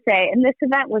what they say. And this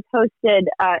event was hosted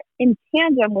in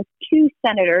tandem with two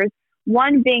senators,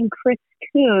 one being Chris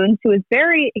Coons, who is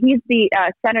he's the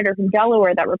senator from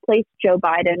Delaware that replaced Joe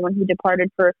Biden when he departed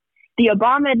for the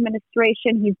Obama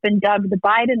administration. He's been dubbed the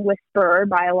Biden Whisperer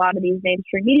by a lot of these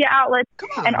mainstream media outlets.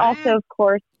 And also, of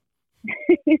course,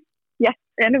 yes,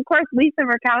 and of course, Lisa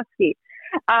Murkowski,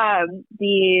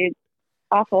 the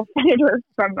awful senator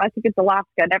from, I think it's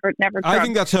Alaska, never Trump. I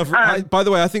think that's her, by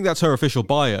the way, I think that's her official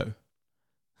bio.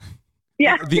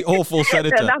 Yeah. The awful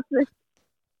senator.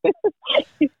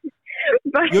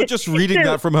 But, you're just reading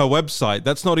that from her website.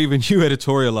 That's not even you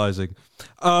editorializing.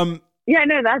 Yeah,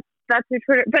 no, that's her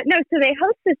Twitter. But no, so they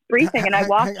host this briefing, and I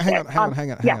watched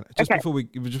Hang on. Yeah, Before we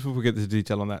get to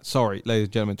detail on that, sorry, ladies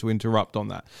and gentlemen, to interrupt on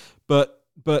that. But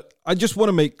I just want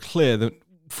to make clear that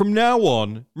from now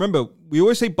on, remember, we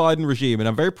always say Biden regime, and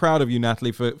I'm very proud of you,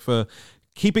 Natalie, for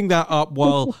keeping that up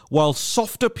while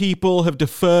softer people have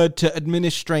deferred to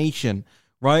administration.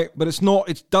 Right? But it's not,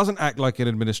 it doesn't act like an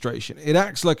administration. It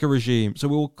acts like a regime. So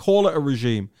we will call it a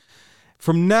regime.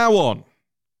 From now on,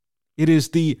 it is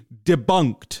the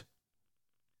debunked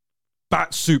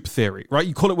bat soup theory, right?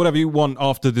 You call it whatever you want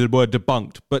after the word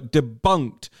debunked, but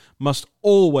debunked must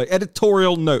always,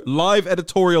 live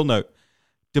editorial note,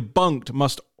 debunked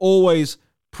must always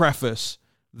preface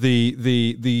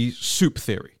the soup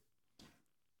theory.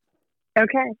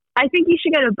 Okay. I think you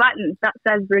should get a button that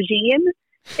says regime,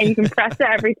 and you can press it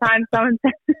every time someone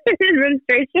says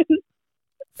administration.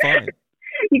 Fine.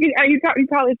 You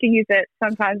probably can use it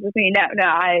sometimes with me. No,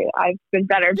 I've been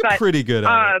better. You're pretty good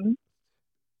at it.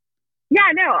 Yeah,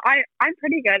 no, I'm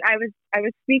pretty good. I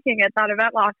was speaking at that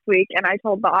event last week, and I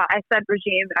said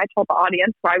regime, and I told the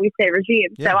audience why we say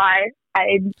regime. Yeah. So I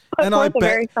put forth a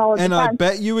very solid defense. I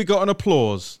bet you we got an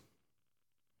applause.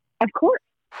 Of course.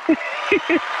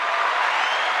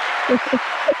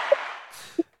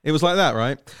 It was like that,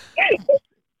 right?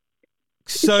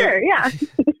 So, sure, yeah.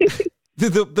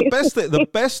 The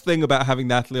best thing about having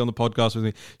Natalie on the podcast with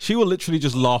me, she will literally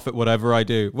just laugh at whatever I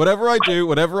do. Whatever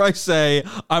I say,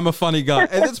 I'm a funny guy.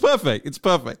 And it's perfect. It's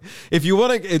perfect. If you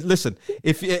want to listen,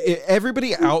 if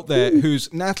everybody out there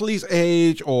who's Natalie's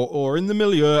age or in the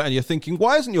milieu and you're thinking,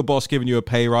 why isn't your boss giving you a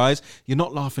pay rise? You're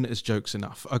not laughing at his jokes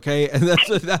enough, okay? And that's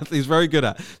what Natalie's very good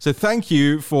at. So thank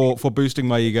you for boosting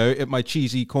my ego at my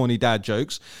cheesy, corny dad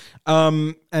jokes.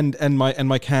 And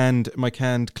my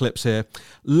canned clips here.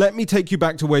 Let me take you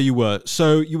back to where you were.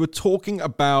 So you were talking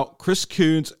about Chris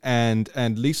Coons and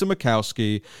Lisa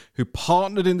Murkowski, who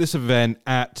partnered in this event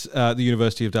at the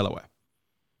University of Delaware.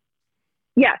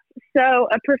 Yes. So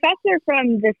a professor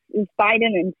from this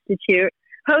Biden Institute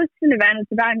hosts an event.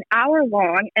 It's about an hour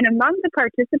long, and among the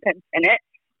participants in it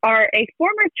are a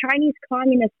former Chinese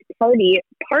Communist Party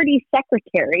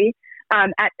secretary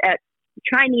at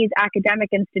Chinese academic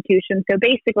institutions. So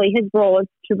basically his role is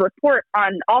to report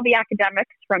on all the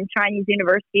academics from Chinese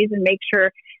universities and make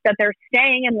sure that they're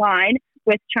staying in line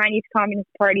with Chinese Communist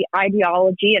Party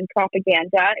ideology and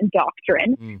propaganda and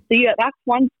doctrine. So that's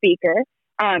one speaker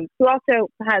who also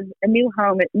has a new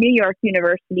home at New York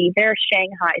University, their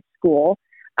Shanghai school.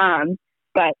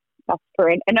 But that's for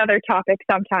another topic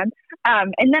sometime.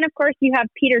 And then, of course, you have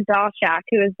Peter Daszak,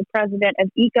 who is the president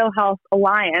of EcoHealth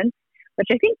Alliance, which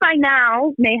I think by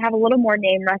now may have a little more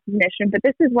name recognition, but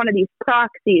this is one of these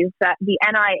proxies that the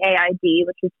NIAID,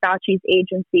 which is Fauci's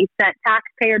agency, sent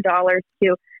taxpayer dollars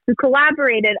to, who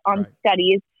collaborated on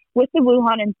studies with the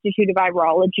Wuhan Institute of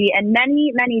Virology. And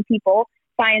many, many people,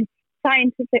 scientists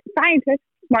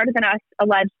smarter than us,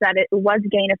 alleged that it was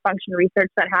gain-of-function research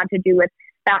that had to do with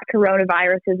bat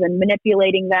coronaviruses and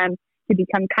manipulating them to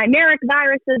become chimeric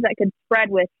viruses that could spread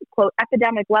with, quote,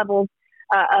 epidemic levels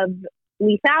of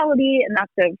lethality. And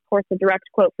that's, of course, a direct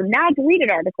quote from now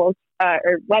deleted articles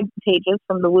or web pages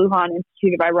from the Wuhan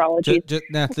Institute of Virology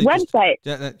Natalie, website.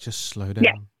 Just slow down.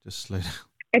 Yeah. Just slow down.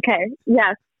 Okay.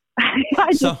 Yes.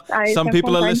 Some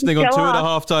people are listening on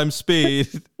 2.5 times speed.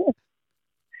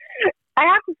 I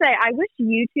have to say, I wish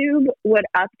YouTube would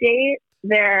update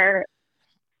their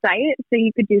site so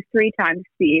you could do 3 times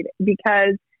speed,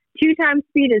 because 2 times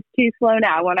speed is too slow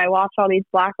now when I watch all these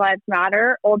Black Lives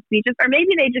Matter old speeches, or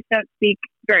maybe they just don't speak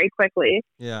very quickly.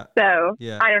 Yeah. So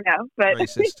yeah. I don't know, but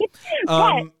racist.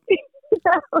 No.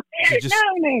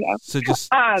 So just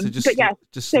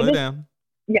slow down.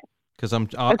 Yeah. Because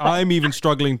I'm even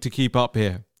struggling to keep up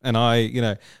here, and I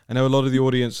know a lot of the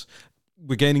audience.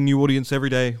 We're gaining new audience every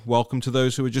day. Welcome to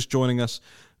those who are just joining us.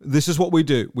 This is what we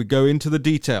do. We go into the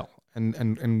detail,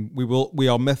 and we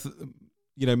are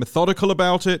methodical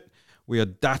about it. We are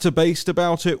data-based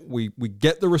about it. We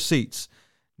get the receipts.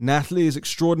 Natalie is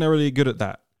extraordinarily good at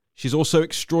that. She's also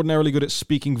extraordinarily good at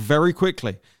speaking very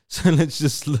quickly. So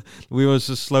we will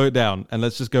just slow it down, and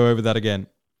let's just go over that again.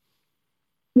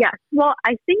 Yes. Well,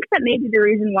 I think that maybe the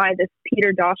reason why this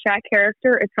Peter Daszak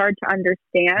character is hard to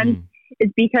understand is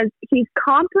because he's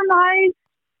compromised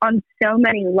on so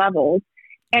many levels.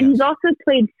 And he's also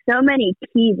played so many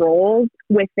key roles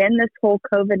within this whole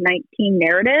COVID-19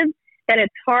 narrative that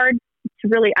it's hard to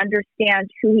really understand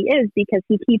who he is, because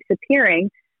he keeps appearing.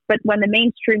 But when the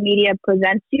mainstream media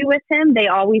presents you with him, they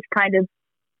always kind of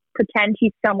pretend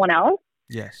he's someone else.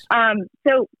 Yes.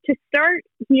 So to start,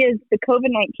 he is the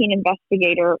COVID-19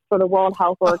 investigator for the World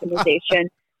Health Organization,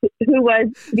 who was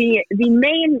the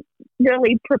main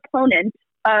really proponent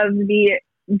of the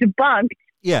debunked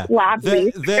lab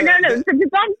leak. The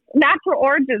debunked natural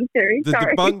origins theory.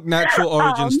 Debunked natural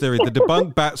origins theory, the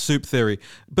debunked bat soup theory.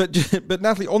 But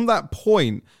Natalie, on that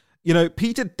point,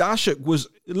 Peter Daszak was,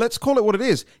 let's call it what it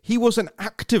is. He was an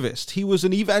activist. He was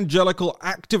an evangelical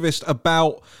activist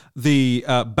about the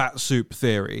bat soup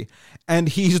theory, and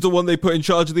he's the one they put in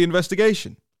charge of the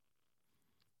investigation.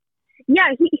 Yeah,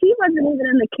 he wasn't even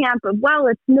in the camp of, well,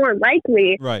 it's more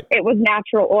likely it was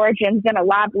natural origins than a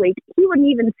lab leak. He wouldn't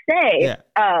even say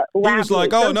lab leak. He was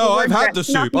like, oh, no, I've had the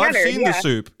soup. I've seen the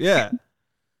soup. Yeah.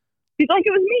 He's like,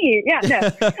 it was me. Yeah,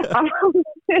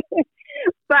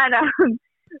 no.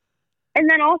 And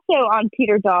then also on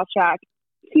Peter Daszak,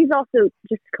 he's also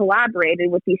just collaborated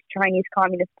with these Chinese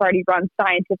Communist Party-run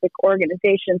scientific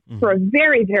organizations for a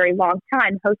very, very long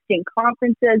time, hosting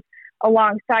conferences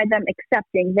alongside them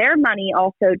accepting their money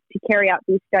also to carry out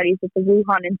these studies at the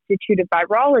Wuhan Institute of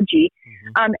Virology.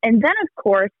 And then, of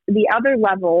course, the other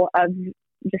level of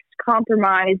just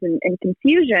compromise and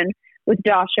confusion with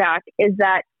Daszak is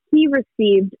that he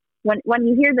received, when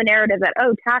you hear the narrative that,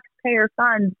 oh, taxpayer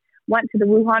funds went to the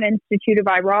Wuhan Institute of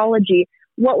Virology,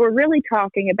 what we're really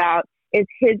talking about is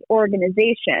his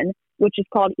organization, which is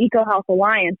called EcoHealth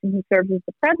Alliance, and he serves as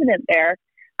the president there.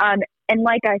 And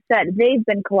like I said, they've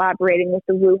been collaborating with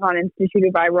the Wuhan Institute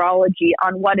of Virology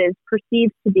on what is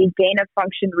perceived to be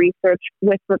gain-of-function research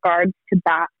with regards to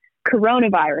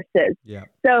coronaviruses. Yeah.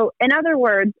 So, in other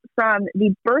words, from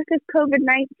the birth of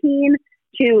COVID-19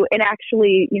 to it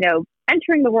actually,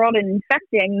 entering the world and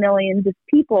infecting millions of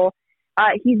people,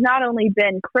 he's not only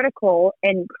been critical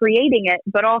in creating it,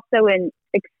 but also in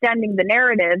extending the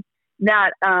narrative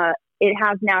that it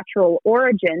has natural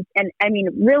origins. And I mean,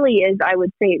 really is, I would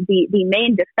say, the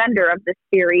main defender of this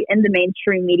theory in the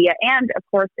mainstream media and, of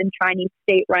course, in Chinese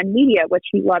state-run media, which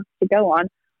he loves to go on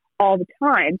all the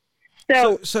time.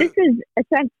 So this is a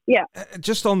sense, yeah.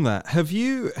 Just on that, have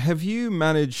you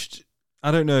managed? I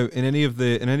don't know, in any of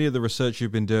the research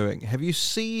you've been doing, have you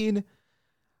seen?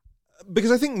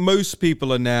 Because I think most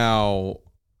people are now,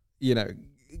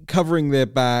 covering their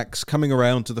backs, coming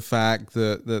around to the fact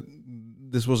that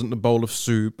this wasn't a bowl of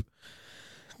soup.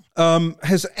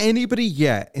 Has anybody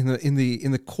yet in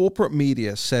the corporate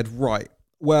media said, right,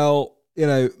 well,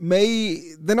 they're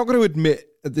not going to admit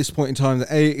at this point in time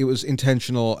that it was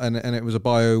intentional and it was a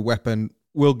bioweapon.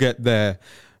 We'll get there.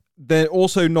 They're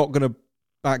also not going to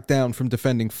back down from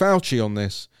defending Fauci on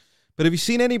this. But have you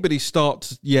seen anybody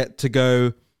start yet to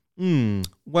go,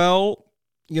 well,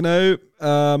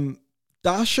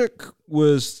 Daszak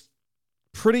was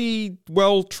pretty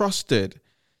well trusted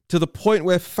to the point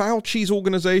where Fauci's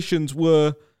organizations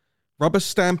were rubber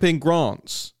stamping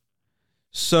grants.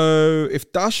 So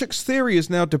if Daszak's theory is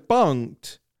now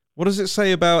debunked, what does it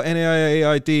say about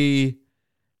NIAID,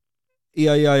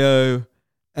 EIIO,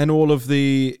 and all of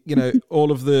the,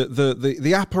 all of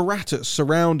the apparatus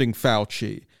surrounding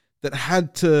Fauci that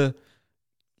had to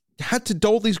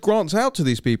dole these grants out to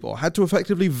these people, had to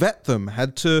effectively vet them,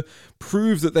 had to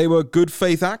prove that they were good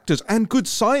faith actors and good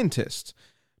scientists.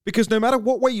 Because no matter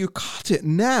what way you cut it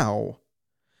now,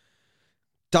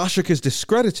 Daszak is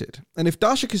discredited. And if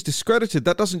Daszak is discredited,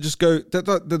 that doesn't just go,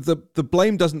 the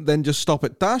blame doesn't then just stop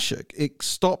at Daszak. It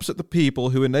stops at the people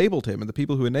who enabled him. And the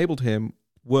people who enabled him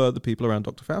were the people around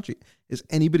Dr. Fauci. Is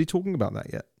anybody talking about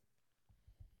that yet?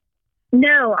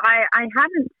 No, I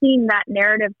haven't seen that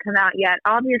narrative come out yet.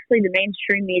 Obviously, the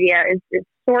mainstream media is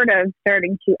sort of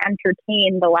starting to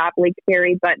entertain the lab leak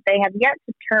theory, but they have yet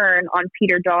to turn on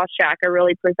Peter Daszak or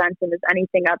really present him as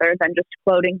anything other than just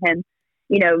quoting him,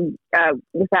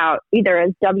 without either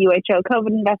as WHO COVID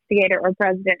investigator or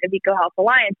president of EcoHealth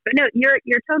Alliance. But no,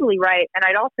 you're totally right. And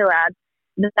I'd also add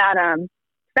that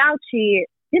Fauci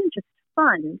didn't just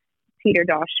fund Peter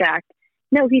Daszak.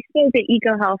 No, he spoke at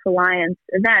EcoHealth Alliance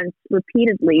events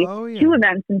repeatedly. Oh, yeah. 2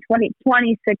 events in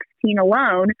 2016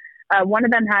 alone. One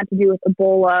of them had to do with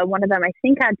Ebola. One of them, I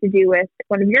think, had to do with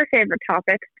one of your favorite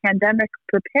topics, pandemic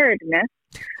preparedness.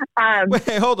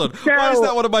 Wait, hold on. Why is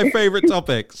that one of my favorite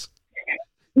topics?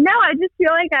 No, I just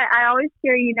feel like I always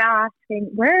hear you now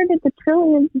asking, where did the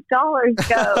trillions of dollars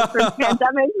go for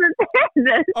pandemic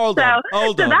preparedness? Hold on.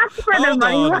 So that's where the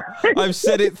money. I've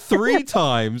said it 3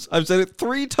 times. I've said it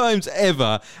 3 times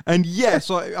ever. And yes,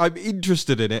 I'm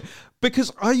interested in it.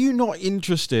 Because are you not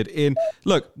interested in,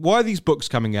 look, why are these books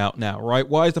coming out now, right?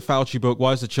 Why is the Fauci book?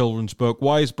 Why is the children's book?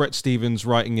 Why is Bret Stephens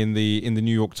writing in the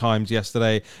New York Times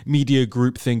yesterday, media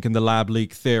groupthink and the lab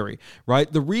leak theory,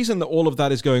 right? The reason that all of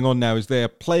that is going on now is they are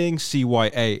playing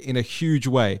CYA in a huge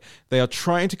way. They are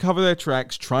trying to cover their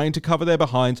tracks, trying to cover their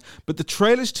behinds, but the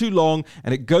trail is too long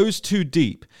and it goes too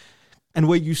deep. And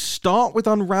where you start with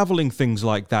unraveling things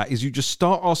like that is you just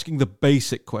start asking the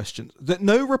basic questions that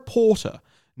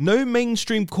no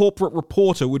mainstream corporate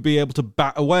reporter would be able to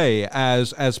bat away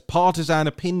as partisan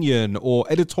opinion or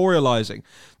editorializing.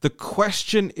 The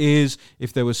question is,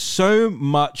 if there was so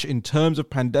much in terms of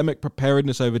pandemic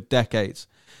preparedness over decades,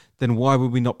 then why were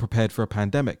we not prepared for a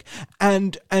pandemic?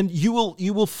 And you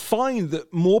will find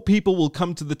that more people will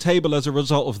come to the table as a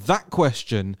result of that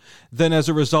question than as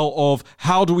a result of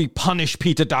how do we punish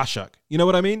Peter Daszak? You know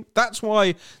what I mean? That's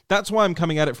why I'm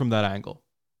coming at it from that angle.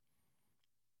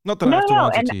 Not that I have to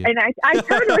answer to you. And I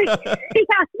totally,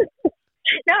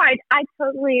 I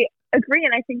totally agree.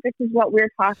 And I think this is what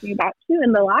we're talking about too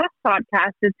in the last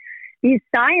podcast is these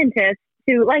scientists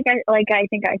who, like I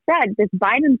think I said, this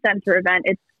Biden Center event,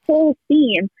 its whole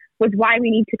theme was why we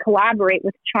need to collaborate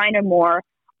with China more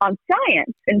on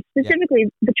science, and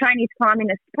specifically the Chinese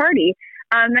Communist Party.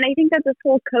 And I think that this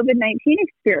whole COVID-19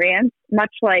 experience,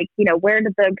 much like, where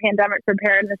did the pandemic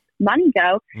preparedness money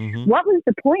go? Mm-hmm. What was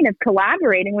the point of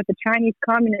collaborating with the Chinese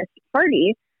Communist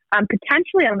Party,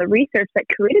 potentially on the research that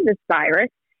created this virus,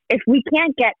 if we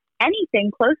can't get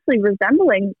anything closely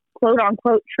resembling, quote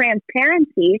unquote,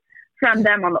 transparency from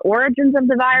them on the origins of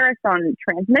the virus, on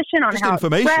transmission, on just how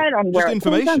information. it spread, on where just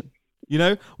information.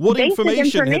 What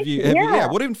information have you?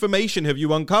 What information have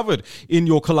you uncovered in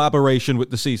your collaboration with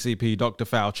the CCP, Dr.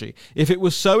 Fauci? If it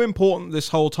was so important this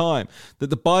whole time that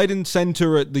the Biden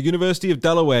Center at the University of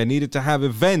Delaware needed to have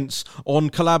events on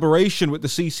collaboration with the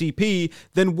CCP,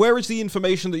 then where is the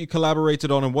information that you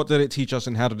collaborated on, and what did it teach us,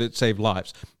 and how did it save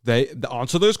lives? They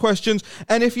answer those questions,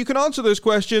 and if you can answer those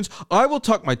questions, I will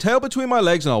tuck my tail between my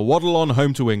legs and I'll waddle on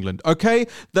home to England. Okay,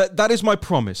 that is my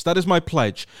promise. That is my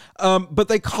pledge. But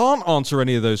they can't answer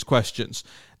any of those questions.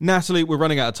 Natalie, we're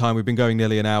running out of time. We've been going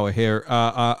nearly an hour here.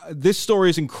 This story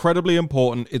is incredibly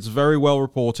important. It's very well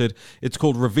reported. It's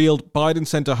called Revealed. Biden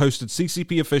Center hosted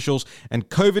CCP officials and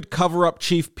COVID cover-up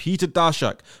chief Peter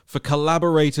Daszak for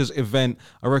collaborators event.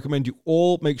 I recommend you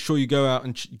all make sure you go out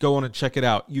and go on and check it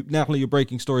out. Natalie, you're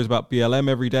breaking stories about BLM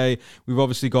every day. We've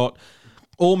obviously got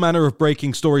all manner of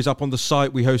breaking stories up on the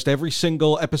site. We host every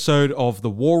single episode of The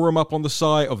War Room up on the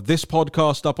site, of this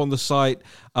podcast up on the site.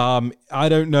 I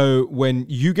don't know when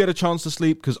you get a chance to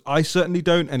sleep, because I certainly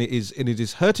don't, and it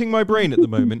is hurting my brain at the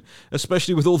moment,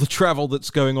 especially with all the travel that's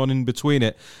going on in between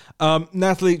it.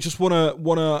 Natalie, just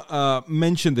wanna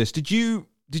mention this. Did you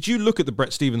look at the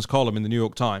Bret Stephens column in the New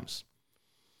York Times?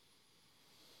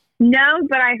 No,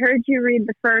 but I heard you read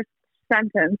the first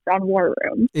sentence on War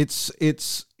Room. It's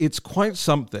quite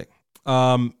something.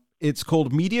 It's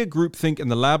called Media Groupthink and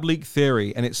the Lab Leak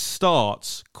Theory, and it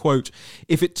starts, quote,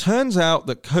 if it turns out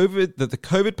that the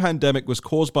COVID pandemic was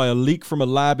caused by a leak from a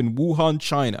lab in Wuhan,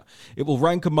 China, it will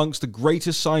rank amongst the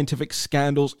greatest scientific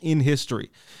scandals in history.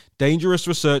 Dangerous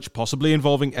research, possibly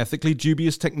involving ethically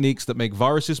dubious techniques that make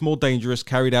viruses more dangerous,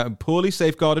 carried out in poorly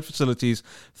safeguarded facilities,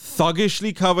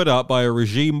 thuggishly covered up by a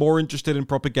regime more interested in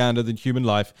propaganda than human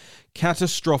life,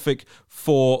 catastrophic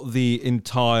for the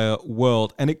entire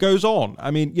world. And it goes on.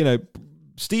 I mean,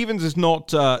 Stephens is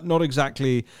not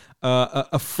exactly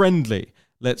a friendly,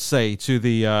 let's say, to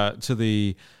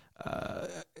the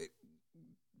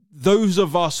those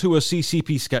of us who are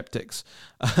CCP skeptics,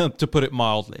 to put it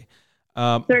mildly.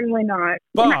 Certainly not.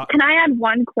 But, can I add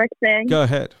one quick thing? Go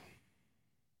ahead.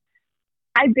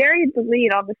 I buried the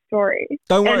lead on the story.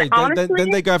 Don't worry. Honestly, then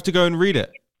they have to go and read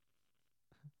it.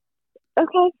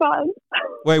 Okay, fine.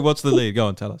 Wait, what's the lead? Go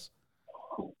on, tell us.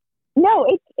 No,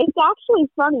 it's actually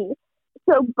funny.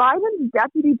 So Biden's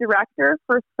deputy director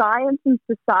for science and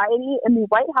society in the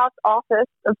White House Office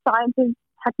of Science and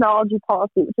Technology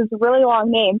Policy, which is a really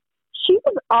long name, she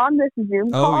was on this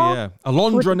Zoom call. Oh, yeah.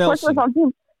 Alondra Nelson.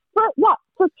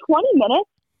 For 20 minutes,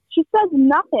 she says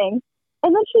nothing,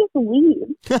 and then she just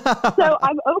leaves. So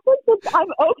I'm open to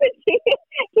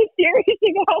hearing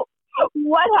about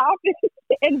what happened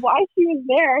and why she was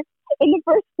there in the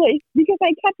first place, because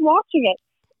I kept watching it,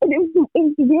 and it was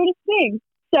the weirdest thing.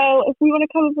 So if we want to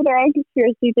come up with our own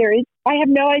conspiracy theories, I have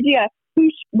no idea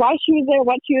why she was there,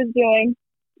 what she was doing,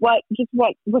 what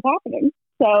was happening.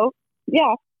 So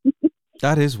yeah,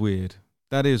 that is weird.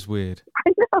 I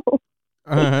know.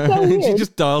 So she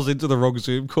just dials into the wrong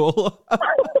Zoom call. I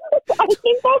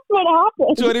think that's what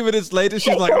happened. 20 minutes later,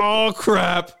 she's like, "Oh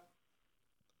crap!"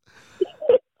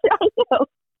 I know.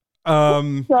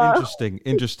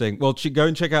 Interesting. Well, go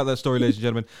and check out that story, ladies and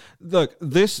gentlemen. Look,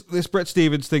 this Bret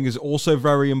Stephens thing is also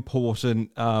very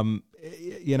important.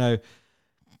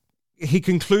 He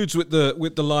concludes with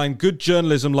the line, "Good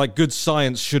journalism, like good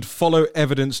science, should follow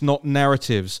evidence, not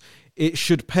narratives. It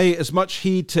should pay as much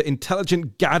heed to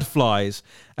intelligent gadflies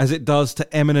as it does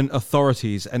to eminent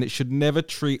authorities, and it should never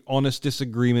treat honest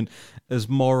disagreement as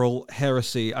moral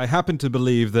heresy." I happen to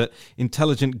believe that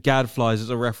intelligent gadflies is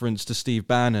a reference to Steve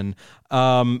Bannon,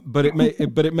 but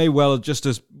it may well just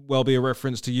as well be a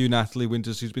reference to you, Natalie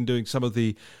Winters, who's been doing some of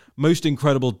the most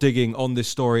incredible digging on this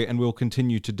story and will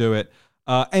continue to do it.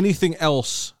 Anything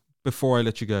else before I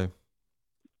let you go?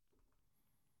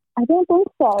 I don't think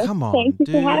so. Come on, Thank you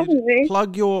dude. for having me.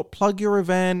 Plug your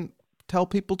event. Tell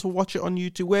people to watch it on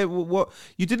YouTube. What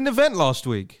you did an event last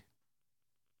week?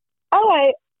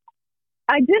 Oh,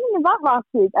 I did an event last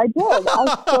week. I did.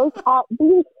 I spoke at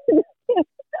the.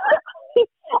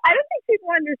 I don't think people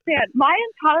understand. My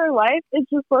entire life is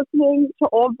just listening to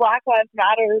old Black Lives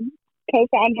Matter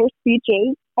co-founder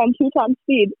speeches on 2 times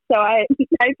speed. So I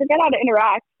I forget how to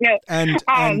interact. No.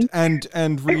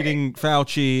 And reading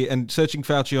Fauci and searching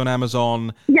Fauci on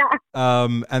Amazon. Yeah.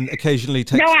 And occasionally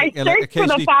texting. No, I searched for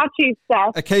the Fauci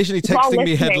stuff. Occasionally texting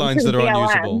me headlines that are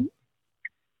unusable.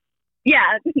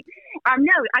 Yeah.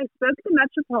 No, I spoke to the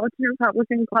Metropolitan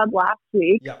Republican Club last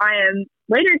week. Yeah. I am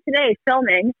later today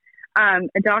filming a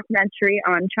documentary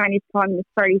on Chinese Communist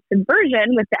Party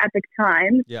subversion with the Epoch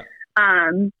Times. Yeah.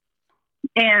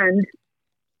 And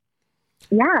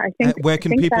yeah, I think. Where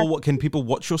can people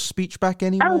watch your speech back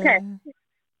anywhere? Oh, okay.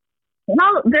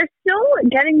 Well, they're still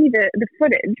getting me the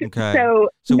footage, okay. so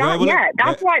not yet.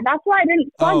 That's why I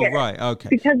didn't plug it. Oh, right, okay.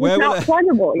 Because it's not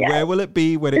pluggable yet. Where will it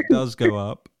be when it does go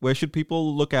up? Where should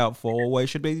people look out for? Where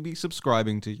should they be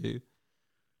subscribing to you?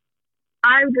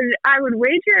 I would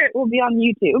wager it will be on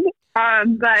YouTube.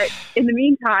 But in the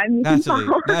meantime, you can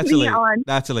follow me on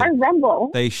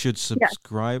Rumble. They should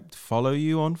subscribe, follow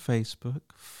you on Facebook,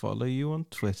 follow you on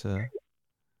Twitter.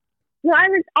 Well, I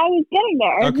was getting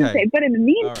there. I was going to say, but in the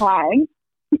meantime,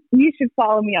 you should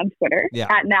follow me on Twitter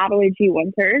at Natalie G.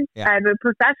 Winters. Yeah. I have a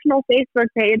professional Facebook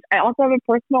page. I also have a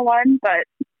personal one, but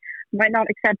might not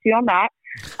accept you on that.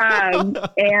 And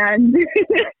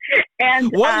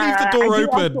why leave the door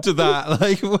open to that?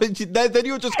 Like, then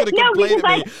you're just going to complain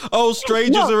to me. Oh,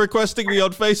 strangers are requesting me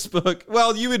on Facebook.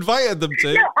 Well, you invited them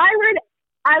to. No,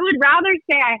 I would rather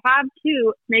say I have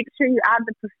to make sure you add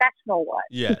the professional one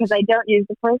because I don't use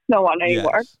the personal one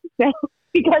anymore. Yes. So,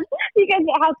 because it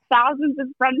has thousands of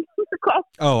friend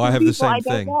requests. Oh, I have the same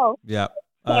thing. Yeah.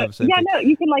 So, no,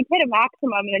 you can like hit a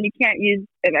maximum and then you can't use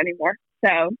it anymore.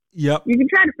 So you can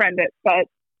try to friend it,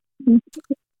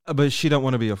 but she don't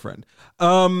want to be your friend.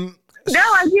 No,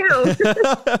 I do.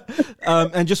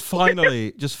 And just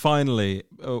finally,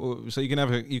 so you can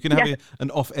have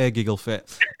an off-air giggle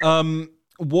fit. You're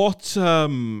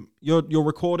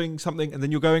recording something, and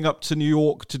then you're going up to New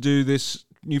York to do this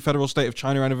new Federal State of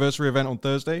China anniversary event on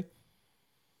Thursday.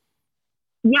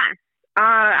 Yes.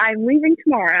 I'm leaving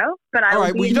tomorrow, but I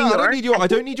will be in New York. I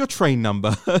don't need your train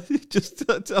number. Just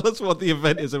tell us what the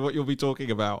event is and what you'll be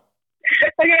talking about.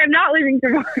 Okay, I'm not leaving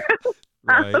tomorrow.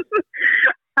 Right.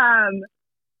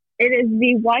 It is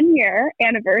the 1-year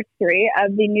anniversary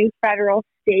of the new Federal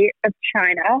State of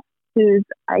China, whose,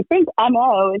 I think,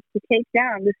 MO is to take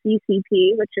down the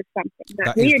CCP, which is something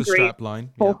that we agree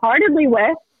wholeheartedly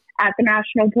with at the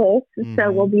National Post. Mm-hmm.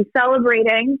 So we'll be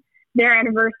celebrating their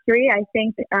anniversary. I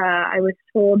think I was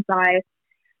told by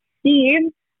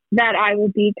Steve that I will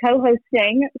be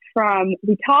co-hosting from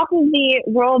the top of the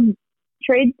World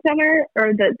Trade Center,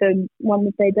 or the one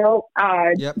that they built,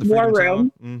 War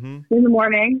Room, in the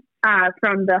morning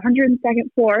from the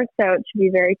 102nd floor. So it should be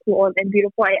very cool and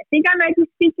beautiful. I think I might be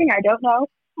speaking. I don't know.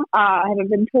 I haven't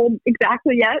been told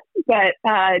exactly yet, but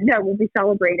no, we'll be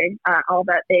celebrating all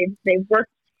that they've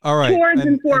worked towards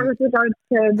and for with regards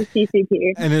to the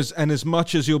CCP. And as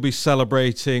much as you'll be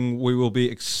celebrating, we will be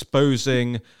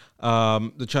exposing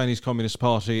the Chinese Communist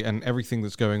Party and everything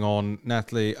that's going on.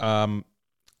 Natalie,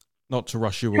 not to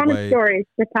rush you away, stories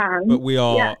to come, but we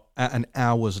are at an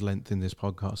hour's length in this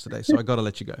podcast today, so I got to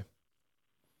let you go.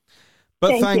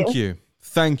 But thank you.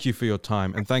 Thank you for your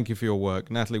time, and thank you for your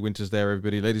work. Natalie Winters there,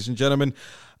 everybody, ladies and gentlemen.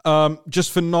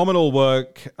 Just phenomenal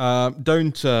work.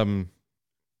 Don't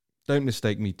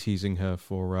mistake me teasing her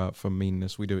for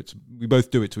meanness. We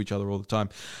both do it to each other all the time.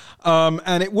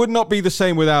 And it would not be the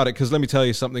same without it, because let me tell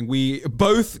you something. We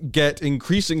both get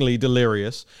increasingly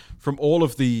delirious from all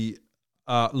of the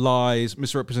lies,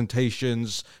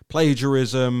 misrepresentations,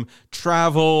 plagiarism,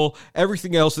 travel,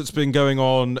 everything else that's been going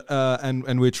on,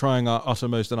 and we're trying our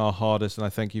uttermost and our hardest, and I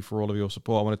thank you for all of your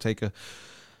support. I want to take a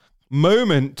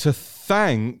moment to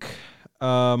thank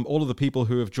all of the people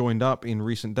who have joined up in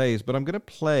recent days, but I'm going to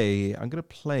play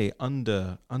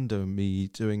under me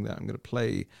doing that. I'm going to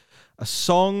play a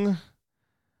song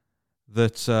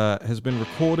that has been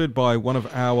recorded by one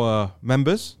of our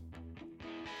members.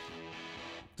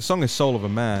 The song is Soul of a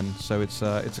Man, so it's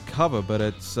a cover, but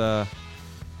it's a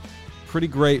pretty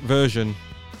great version,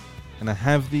 and I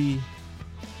have the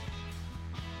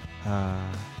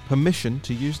permission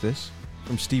to use this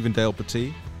from Stephen Dale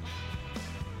Petit.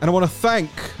 And I want to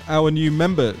thank our new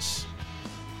members: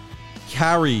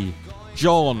 Carrie,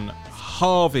 John,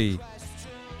 Harvey,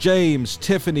 James,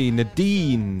 Tiffany,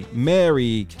 Nadine,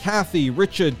 Mary, Kathy,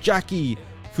 Richard, Jackie,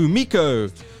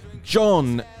 Fumiko,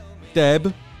 John,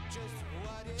 Deb,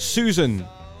 Susan,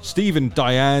 Stephen,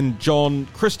 Diane, John,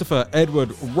 Christopher,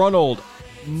 Edward, Ronald,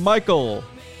 Michael,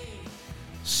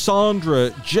 Sandra,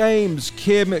 James,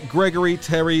 Kim, Gregory,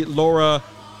 Terry, Laura,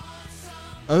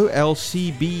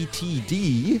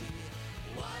 OLCBTD.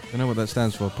 I don't know what that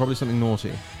stands for. Probably something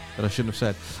naughty that I shouldn't have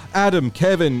said. Adam,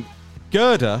 Kevin,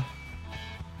 Gerda,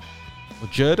 or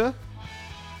Gerda?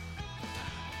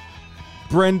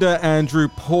 Brenda, Andrew,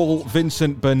 Paul,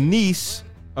 Vincent, Bernice.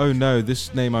 Oh no,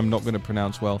 this name I'm not going to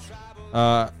pronounce well.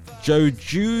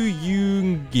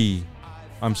 Jojuyungi.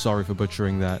 I'm sorry for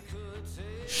butchering that.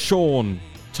 Sean,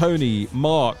 Tony,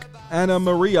 Mark, Anna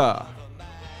Maria,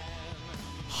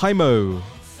 Jaimo,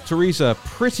 Teresa,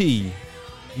 Pretty,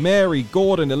 Mary,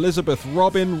 Gordon, Elizabeth,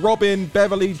 Robin,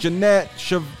 Beverly, Jeanette,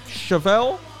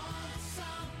 Chevelle,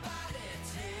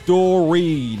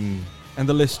 Doreen, and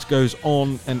the list goes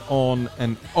on and on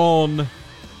and on.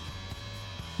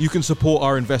 You can support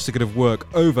our investigative work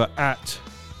over at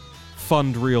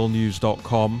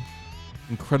fundrealnews.com.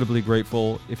 Incredibly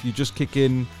grateful. If you just kick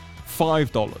in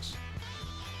 $5,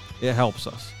 it helps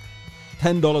us.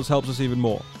 $10 helps us even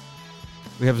more.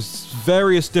 We have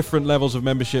various different levels of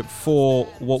membership for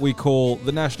what we call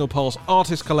the National Pulse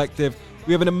Artist Collective.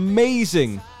 We have an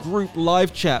amazing group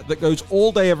live chat that goes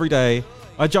all day, every day.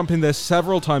 I jump in there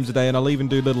several times a day, and I'll even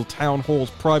do little town halls,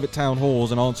 private town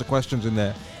halls, and answer questions in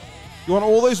there. You want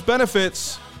all those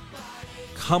benefits?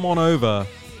 Come on over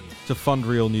to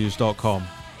fundrealnews.com.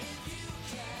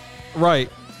 Right.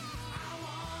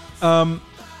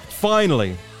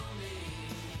 Finally,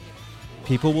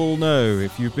 people will know,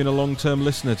 if you've been a long-term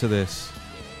listener to this,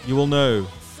 you will know.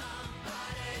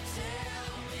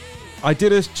 I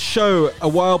did a show a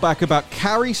while back about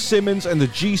Carrie Simmons and the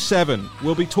G7.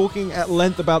 We'll be talking at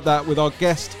length about that with our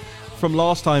guest from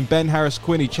last time, Ben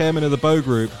Harris-Quinney, chairman of the Bow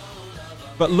Group.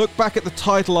 But look back at the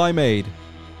title I made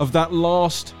of that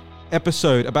last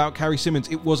episode about Carrie Simmons.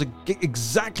 It was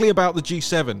exactly about the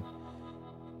G7.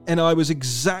 And I was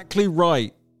exactly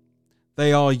right.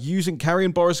 They are using... Carrie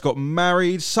and Boris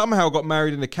somehow got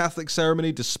married in a Catholic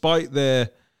ceremony despite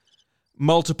their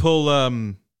multiple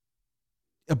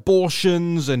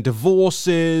abortions and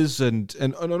divorces and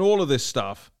all of this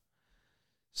stuff.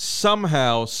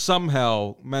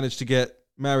 Somehow managed to get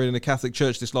married in a Catholic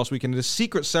church this last weekend in a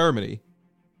secret ceremony.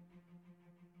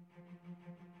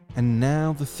 And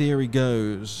now the theory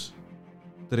goes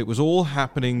that it was all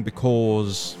happening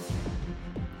because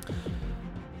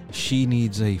she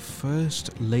needs a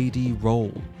first lady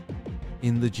role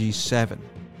in the G7.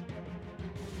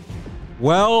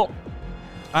 Well,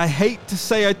 I hate to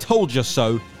say I told you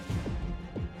so,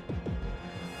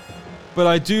 but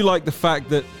I do like the fact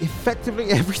that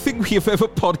effectively everything we have ever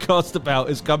podcasted about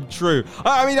has come true.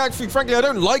 I mean, actually, frankly, I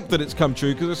don't like that it's come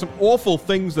true because there's some awful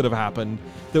things that have happened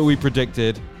that we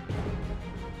predicted.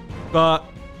 But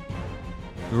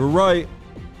we were right.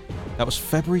 That was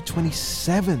February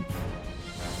 27th.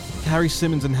 Carrie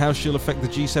Simmons and how she'll affect the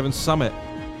G7 summit.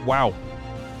 Wow.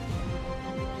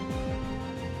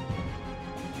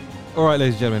 All right,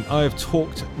 ladies and gentlemen, I have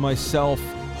talked myself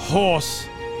hoarse.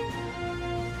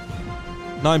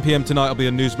 9 p.m. tonight, I'll be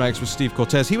on Newsmax with Steve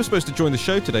Cortez. He was supposed to join the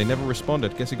show today, never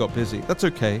responded. Guess he got busy. That's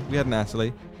okay. We had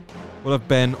Natalie. We'll have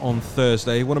Ben on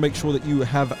Thursday. I want to make sure that you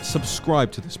have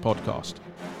subscribed to this podcast,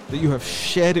 that you have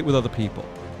shared it with other people,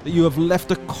 that you have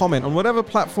left a comment on whatever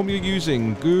platform you're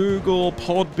using, Google,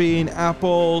 Podbean,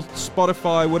 Apple,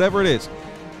 Spotify, whatever it is.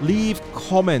 Leave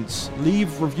comments,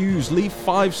 leave reviews, leave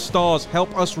 5 stars.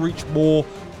 Help us reach more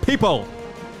people.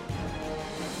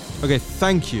 Okay,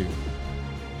 thank you.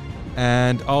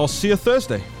 And I'll see you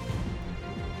Thursday.